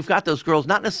 When you've got those girls,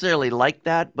 not necessarily like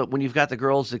that, but when you've got the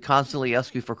girls that constantly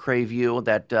ask you for Crave You,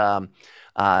 that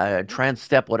trance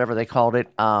step, whatever they called it,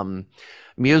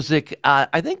 music,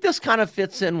 I think this kind of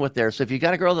fits in with there. So if you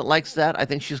got a girl that likes that, I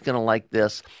think she's going to like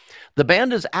this. The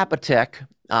band is Apatek.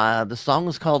 The song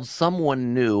is called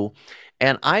Someone New.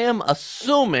 And I am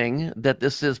assuming that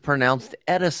this is pronounced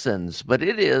Edison's, but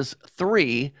it is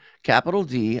 3, capital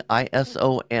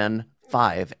D-I-S-O-N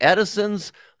 5.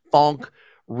 Edison's Funk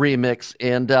Remix.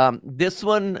 And this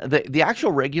one, the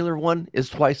actual regular one is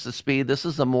twice the speed. This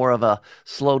is a more of a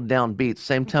slowed down beat.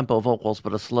 Same tempo vocals,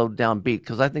 but a slowed down beat,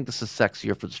 because I think this is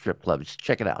sexier for the strip club. Just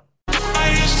check it out. I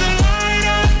used to light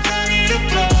up, ready to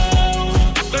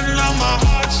blow, but now my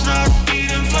heart's not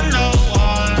beating for no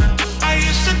one. I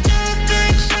used to do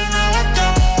things and now I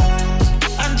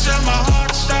don't, until my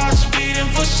heart starts beating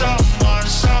for someone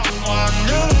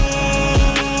new.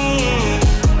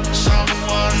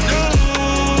 Someone new,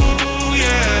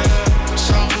 yeah.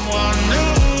 Someone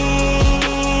new.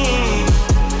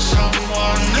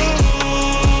 Someone new,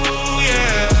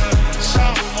 yeah.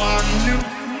 Someone new.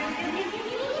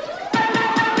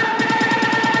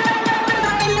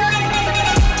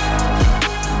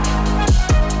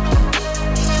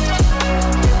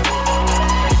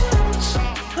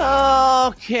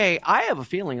 Okay, I have a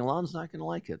feeling Alon's not going to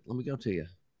like it. Let me go to you.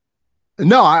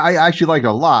 No, I actually like it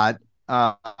a lot.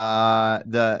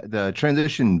 The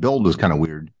transition build was kind of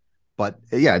weird, but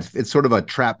yeah, it's sort of a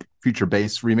trap future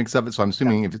bass remix of it. So I'm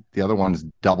assuming if the other one is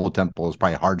double tempo, is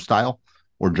probably hard style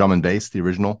or drum and bass, the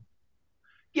original.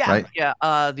 Yeah, right? Yeah,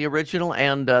 the original,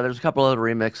 and there's a couple other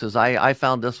remixes. I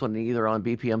found this one either on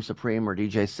BPM Supreme or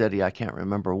DJ City. I can't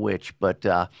remember which, but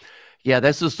yeah,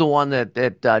 this is the one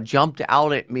that jumped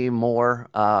out at me more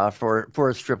for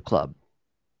a strip club.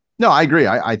 No, I agree.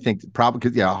 I think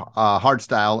probably because hard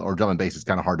style or drum and bass is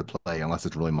kind of hard to play unless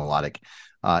it's really melodic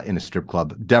in a strip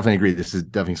club. Definitely agree. This is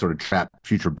definitely sort of trap,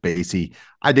 future bassy.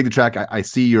 I dig the track. I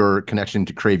see your connection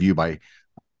to Crave You by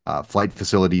Flight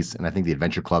Facilities, and I think the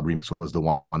Adventure Club remix was the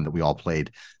one that we all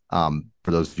played. For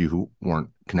those of you who weren't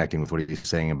connecting with what he's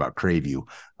saying about Crave You,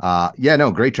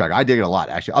 great track. I dig it a lot,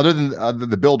 actually. Other than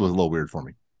the build was a little weird for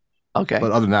me. Okay,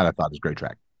 but other than that, I thought it was a great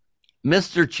track.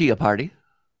 Mr. Chia Party.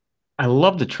 I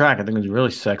love the track. I think it was really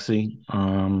sexy.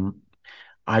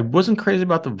 I wasn't crazy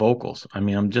about the vocals. I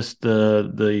mean, I'm just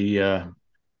the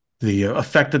the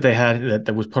effect that they had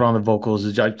that was put on the vocals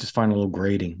is, I just find a little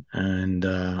grating, and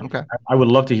Okay. I would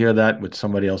love to hear that with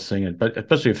somebody else singing, but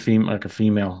especially a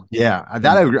female. Yeah,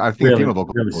 that I agree. I think a female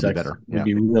vocal really would be sexy. better. Would Yeah.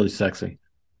 be really sexy.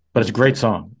 But it's a great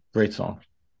song. Great song.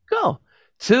 Go.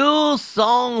 2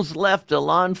 songs left.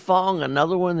 Alon Fong,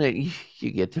 another one that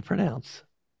you get to pronounce.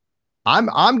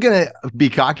 I'm gonna be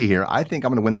cocky here. I think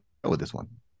I'm gonna win with this one.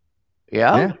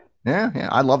 Yeah. Yeah.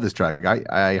 I love this track.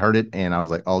 I heard it and I was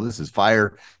like, oh, this is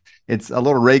fire. It's a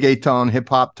little reggaeton, hip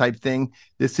hop type thing.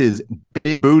 This is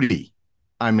Big Booty.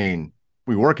 I mean,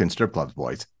 we work in strip clubs,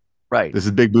 boys. Right. This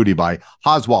is Big Booty by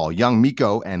Hoswell, Young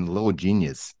Miko, and Lil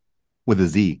Genius with a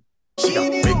Z.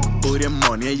 Big booty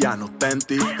money, ella no está en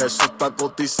ti. Eso está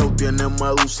cotizado, tiene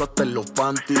medusa hasta en los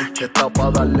panties. Está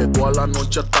pa' darle toda la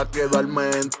noche hasta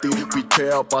quedarme en ti.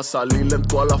 Pichea pa' salir en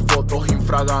todas las fotos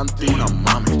infraganti. Una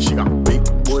mami, chica, big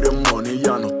booty money,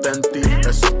 ya no está en ti.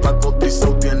 Eso está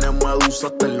cotizado, tiene medusa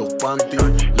hasta en los panties.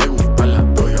 Le gustan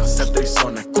las doyas, hace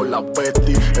trizones con las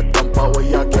Betty. Están pa'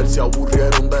 bellaquear, se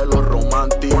aburrieron de los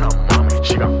románticos. Una mami,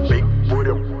 chica, big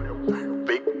booty,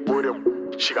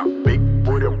 chica, big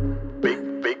booty.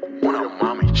 Una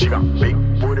mami chica, big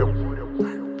booty,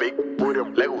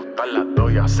 le gustan las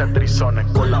doyas, hace trizones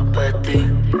con la Betty.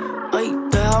 Ay,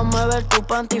 déjame ver tu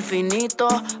panty finito,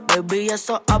 baby,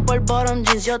 esos Apple bottom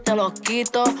jeans yo te los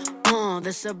quito.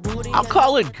 I'll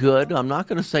call it good. I'm not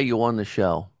going to say you won the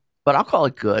show, but I'll call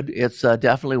it good. It's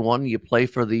definitely one you play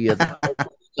for the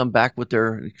come back with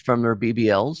from their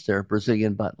BBLs, their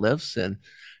Brazilian butt lifts, and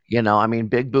I mean,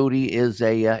 Big Booty is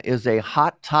a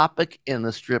hot topic in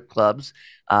the strip clubs,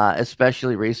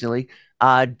 especially recently.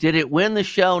 Did it win the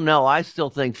show? No, I still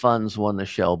think Funds won the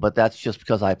show, but that's just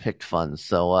because I picked Funds.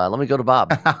 So let me go to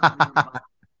Bob.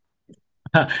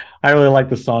 I really like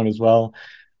the song as well.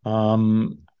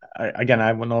 I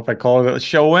don't know if I call it a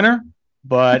show winner,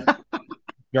 but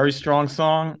very strong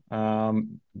song.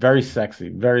 Very sexy,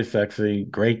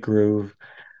 great groove.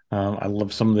 I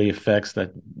love some of the effects,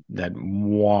 that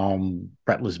warm,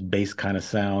 fretless bass kind of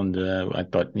sound. I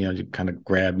thought, it kind of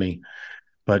grabbed me.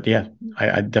 But yeah,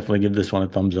 I definitely give this one a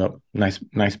thumbs up. Nice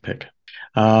pick.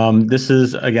 This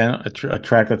is, again, a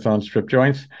track that's on Strip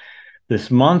Joints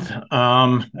this month.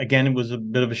 Again, it was a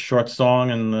bit of a short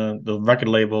song, and the record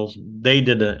labels, they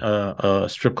did a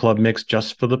strip club mix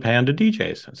just for the Panda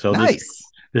DJs. So nice.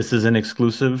 This is an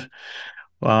exclusive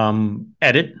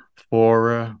edit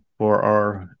for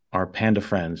our Panda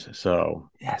friends. So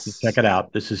yes, check it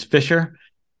out. This is Fisher.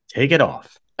 Take it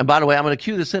off. And by the way, I'm going to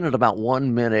cue this in at about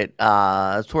 1 minute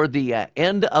toward the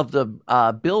end of the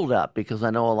build-up, because I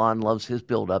know Alon loves his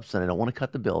build-ups, and I don't want to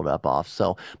cut the build-up off.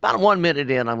 So about 1 minute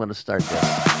in, I'm going to start this.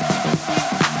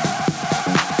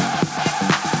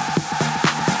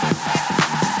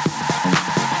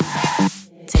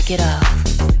 Take it off.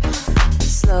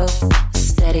 Slow,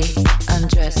 steady,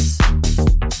 undress.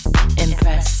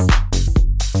 Impress.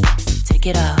 Take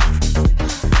it off.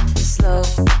 Slow,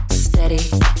 steady,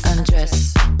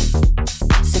 undress.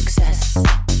 Success.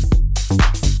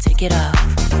 Take it off.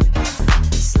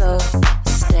 Slow,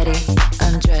 steady,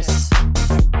 undress.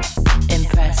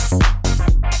 Impress.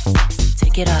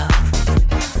 Take it off.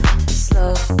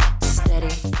 Slow, steady.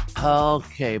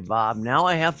 Okay, Bob. Now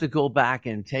I have to go back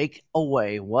and take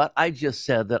away what I just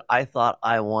said, that I thought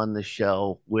I won the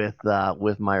show with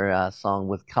my song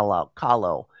with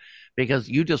Kalo. Because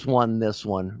you just won this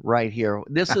one right here.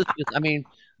 This is just, I mean,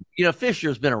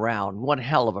 Fisher's been around. One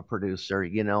hell of a producer,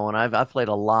 and I've played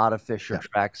a lot of Fisher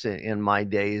tracks in my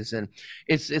days. And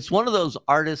it's one of those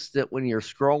artists that when you're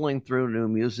scrolling through new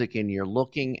music and you're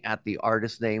looking at the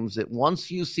artist names, that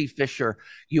once you see Fisher,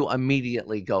 you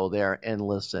immediately go there and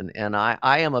listen. And I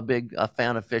am a big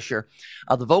fan of Fisher.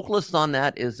 The vocalist on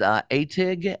that is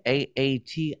Atig,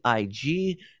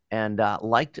 Aatig. And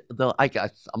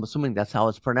I'm assuming that's how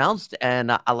it's pronounced.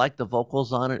 And I like the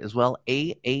vocals on it as well,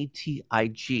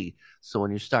 Aatig. So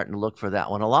when you're starting to look for that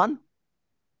one, Alon?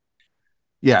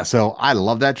 Yeah, so I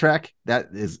love that track.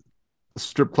 That is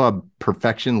strip club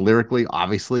perfection lyrically.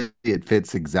 Obviously, it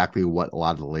fits exactly what a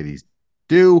lot of the ladies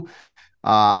do.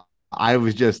 I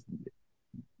was just,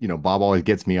 Bob always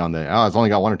gets me on it's only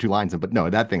got 1 or 2 lines, but no,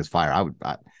 that thing's fire.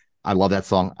 I love that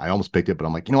song. I almost picked it, but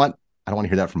I'm like, you know what? I don't want to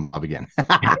hear that from Bob again.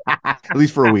 At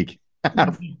least for a week,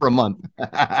 for a month.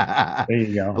 There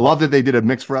you go. I love that they did a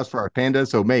mix for us for our Panda.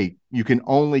 So, mate, you can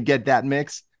only get that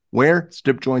mix where?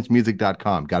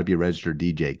 stripjointsmusic.com. Got to be a registered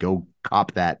DJ. Go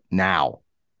cop that now.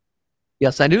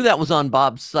 Yes, I knew that was on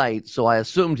Bob's site, so I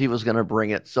assumed he was going to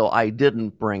bring it, so I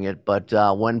didn't bring it. But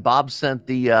when Bob sent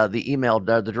the email,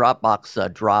 the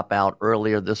Dropbox drop out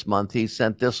earlier this month, he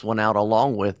sent this one out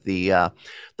along with the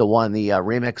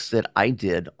remix that I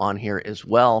did on here as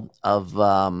well of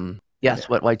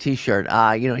Sweat White T-shirt.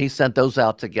 He sent those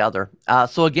out together.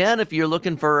 So again, if you're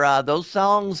looking for those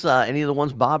songs, any of the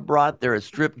ones Bob brought, they're at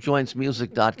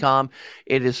stripjointsmusic.com.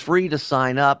 It is free to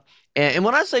sign up. And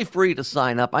when I say free to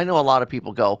sign up, I know a lot of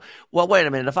people go, well, wait a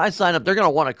minute. If I sign up, they're going to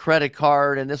want a credit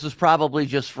card, and this is probably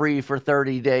just free for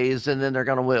 30 days, and then they're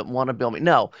going to want to bill me.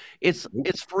 No, it's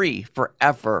free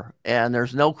forever, and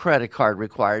there's no credit card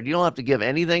required. You don't have to give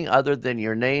anything other than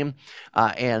your name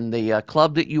and the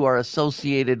club that you are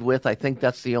associated with. I think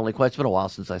that's the only question. It's been a while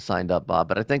since I signed up, Bob,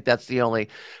 but I think that's the only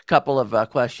couple of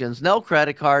questions. No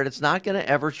credit card. It's not going to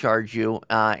ever charge you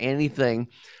anything.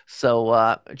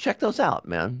 So check those out,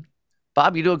 man.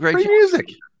 Bob, you do a great job. Music.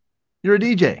 You're a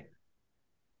DJ.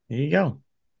 There you go.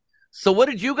 So what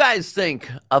did you guys think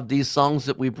of these songs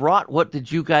that we brought? What did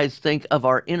you guys think of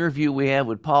our interview we had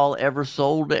with Paul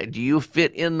Ebersold? Do you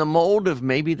fit in the mold of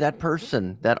maybe that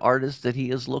person, that artist that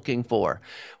he is looking for?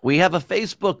 We have a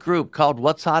Facebook group called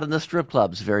What's Hot in the Strip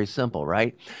Clubs. Very simple,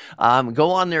 right?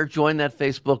 Go on there, join that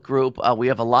Facebook group. We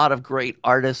have a lot of great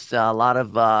artists, a lot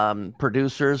of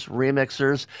producers,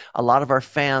 remixers, a lot of our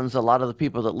fans, a lot of the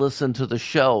people that listen to the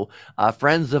show,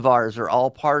 friends of ours are all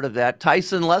part of that.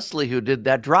 Tyson Leslie, who did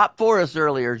that drop for us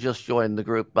earlier, just joined the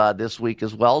group this week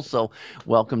as well. So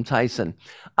welcome, Tyson.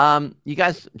 You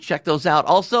guys check those out.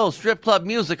 Also, Strip Club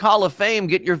Music Hall of Fame.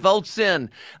 Get your votes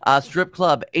in.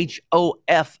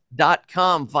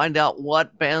 StripClubHof.com. Find out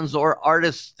what bands or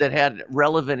artists that had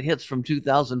relevant hits from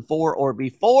 2004 or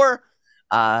before.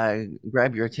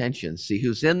 Grab your attention. See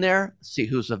who's in there. See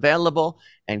who's available.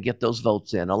 And get those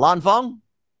votes in. Alon Fong?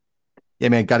 Yeah,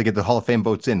 man, got to get the Hall of Fame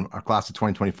votes in. Our class of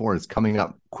 2024 is coming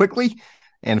up quickly.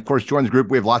 And, of course, join the group.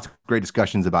 We have lots of great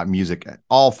discussions about music,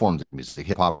 all forms of music,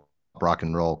 hip-hop, rock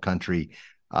and roll, country,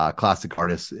 classic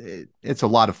artists. It's a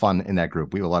lot of fun in that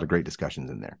group. We have a lot of great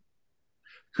discussions in there.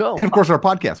 Cool. And, of course, our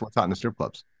podcast, What's Hot in the Strip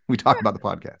Clubs. We talk about the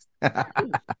podcast.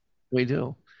 We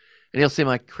do. And you'll see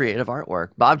my creative artwork.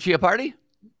 Bob Chiappardi?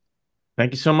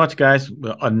 Thank you so much, guys.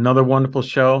 Another wonderful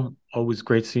show. Always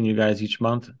great seeing you guys each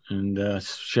month and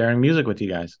sharing music with you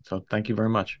guys. So thank you very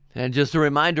much. And just a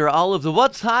reminder, all of the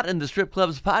What's Hot in the Strip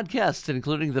Clubs podcasts,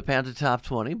 including the Panda Top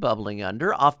 20, Bubbling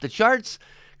Under, Off the Charts,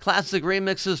 Classic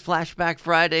Remixes, Flashback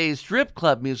Fridays, Strip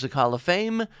Club Music Hall of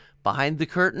Fame, Behind the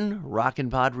Curtain, Rock and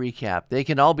Pod Recap. They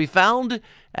can all be found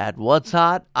at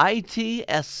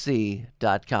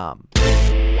what'shotitsc.com.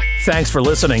 Thanks for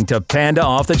listening to Panda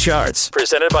Off the Charts,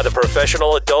 presented by the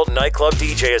Professional Adult Nightclub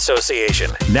DJ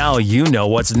Association. Now you know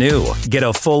what's new. Get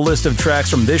a full list of tracks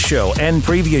from this show and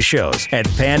previous shows at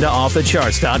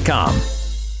pandaoffthecharts.com.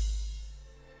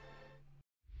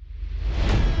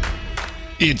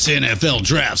 It's NFL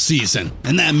draft season,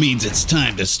 and that means it's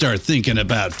time to start thinking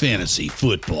about fantasy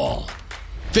football.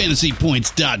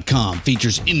 FantasyPoints.com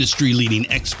features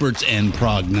industry-leading experts and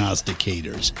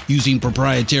prognosticators using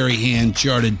proprietary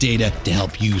hand-charted data to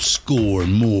help you score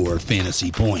more fantasy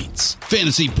points.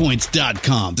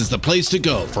 FantasyPoints.com is the place to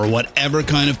go for whatever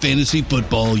kind of fantasy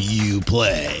football you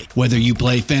play. Whether you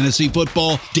play fantasy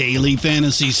football, daily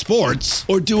fantasy sports,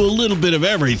 or do a little bit of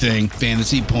everything,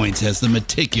 Fantasy Points has the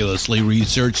meticulously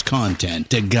researched content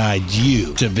to guide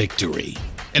you to victory.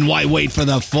 And why wait for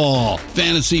the fall?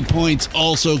 Fantasy Points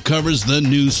also covers the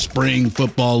new spring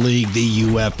football league, the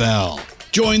UFL.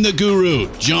 Join the guru,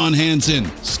 John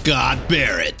Hansen, Scott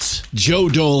Barrett, Joe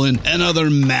Dolan, and other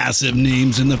massive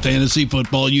names in the fantasy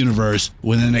football universe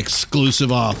with an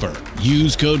exclusive offer.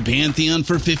 Use code Pantheon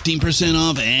for 15%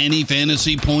 off any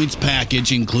Fantasy Points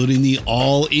package, including the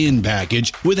all-in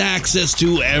package, with access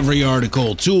to every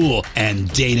article, tool, and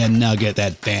data nugget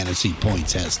that Fantasy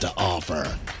Points has to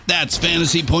offer. That's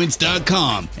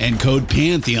FantasyPoints.com and code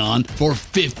Pantheon for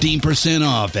 15%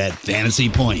 off at Fantasy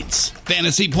Points.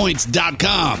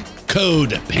 FantasyPoints.com,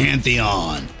 code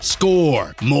Pantheon.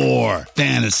 Score more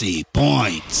fantasy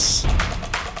points.